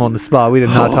ain't putting him on the spot. We did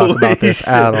not talk about this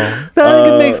Holy at shit. all.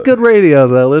 That makes good radio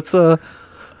though. Let's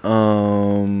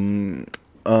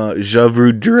Je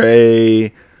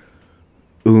voudrais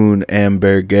un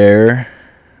hamburger.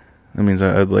 That means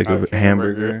I'd like a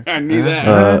hamburger. I knew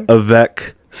that.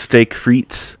 Avec steak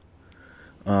frites.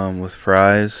 With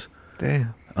fries.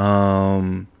 damn.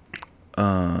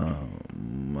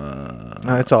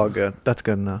 No, it's all good. That's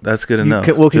good enough. That's good You enough.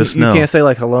 can, well, can, Just you know. can't say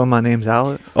like hello. My name's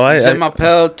Alex. Oh, Je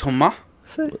m'appelle Thomas.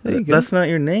 Say, there you go. that's not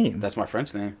your name. That's my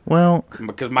French name. Well,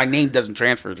 Because my name doesn't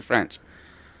transfer to French.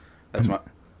 That's my...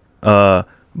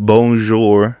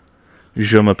 bonjour.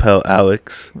 Je m'appelle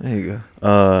Alex. There you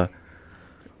go.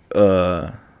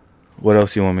 What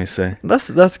else you want me to say?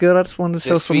 That's good. I just wanted to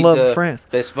show some love to France.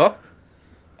 Baseball?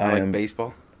 I I like am-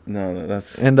 baseball. No,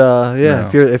 that's And yeah,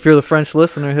 No. if you're the French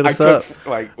listener, hit I us up. took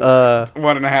like Uh,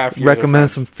 1.5 years. Recommend of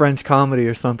some French comedy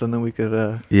or something that we could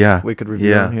review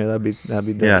yeah. on here. That'd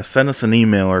be dope. Yeah, send us an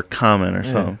email or comment or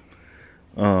Yeah.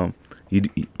 something.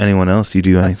 Anyone else? You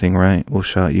do anything right, we'll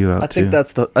shout you out I too.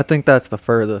 think that's the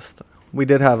furthest. We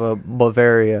did have a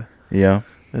Bavaria Yeah,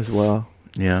 as well,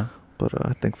 yeah. but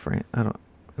I think France.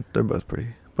 They're both pretty.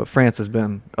 But France has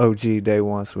been OG day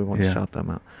one, so we want to Yeah. shout them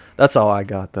out. That's all I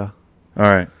got though. All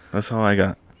right, that's all I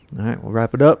got. All right, we'll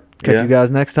wrap it up. Catch Yeah. you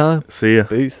guys next time. See ya.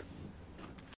 Peace.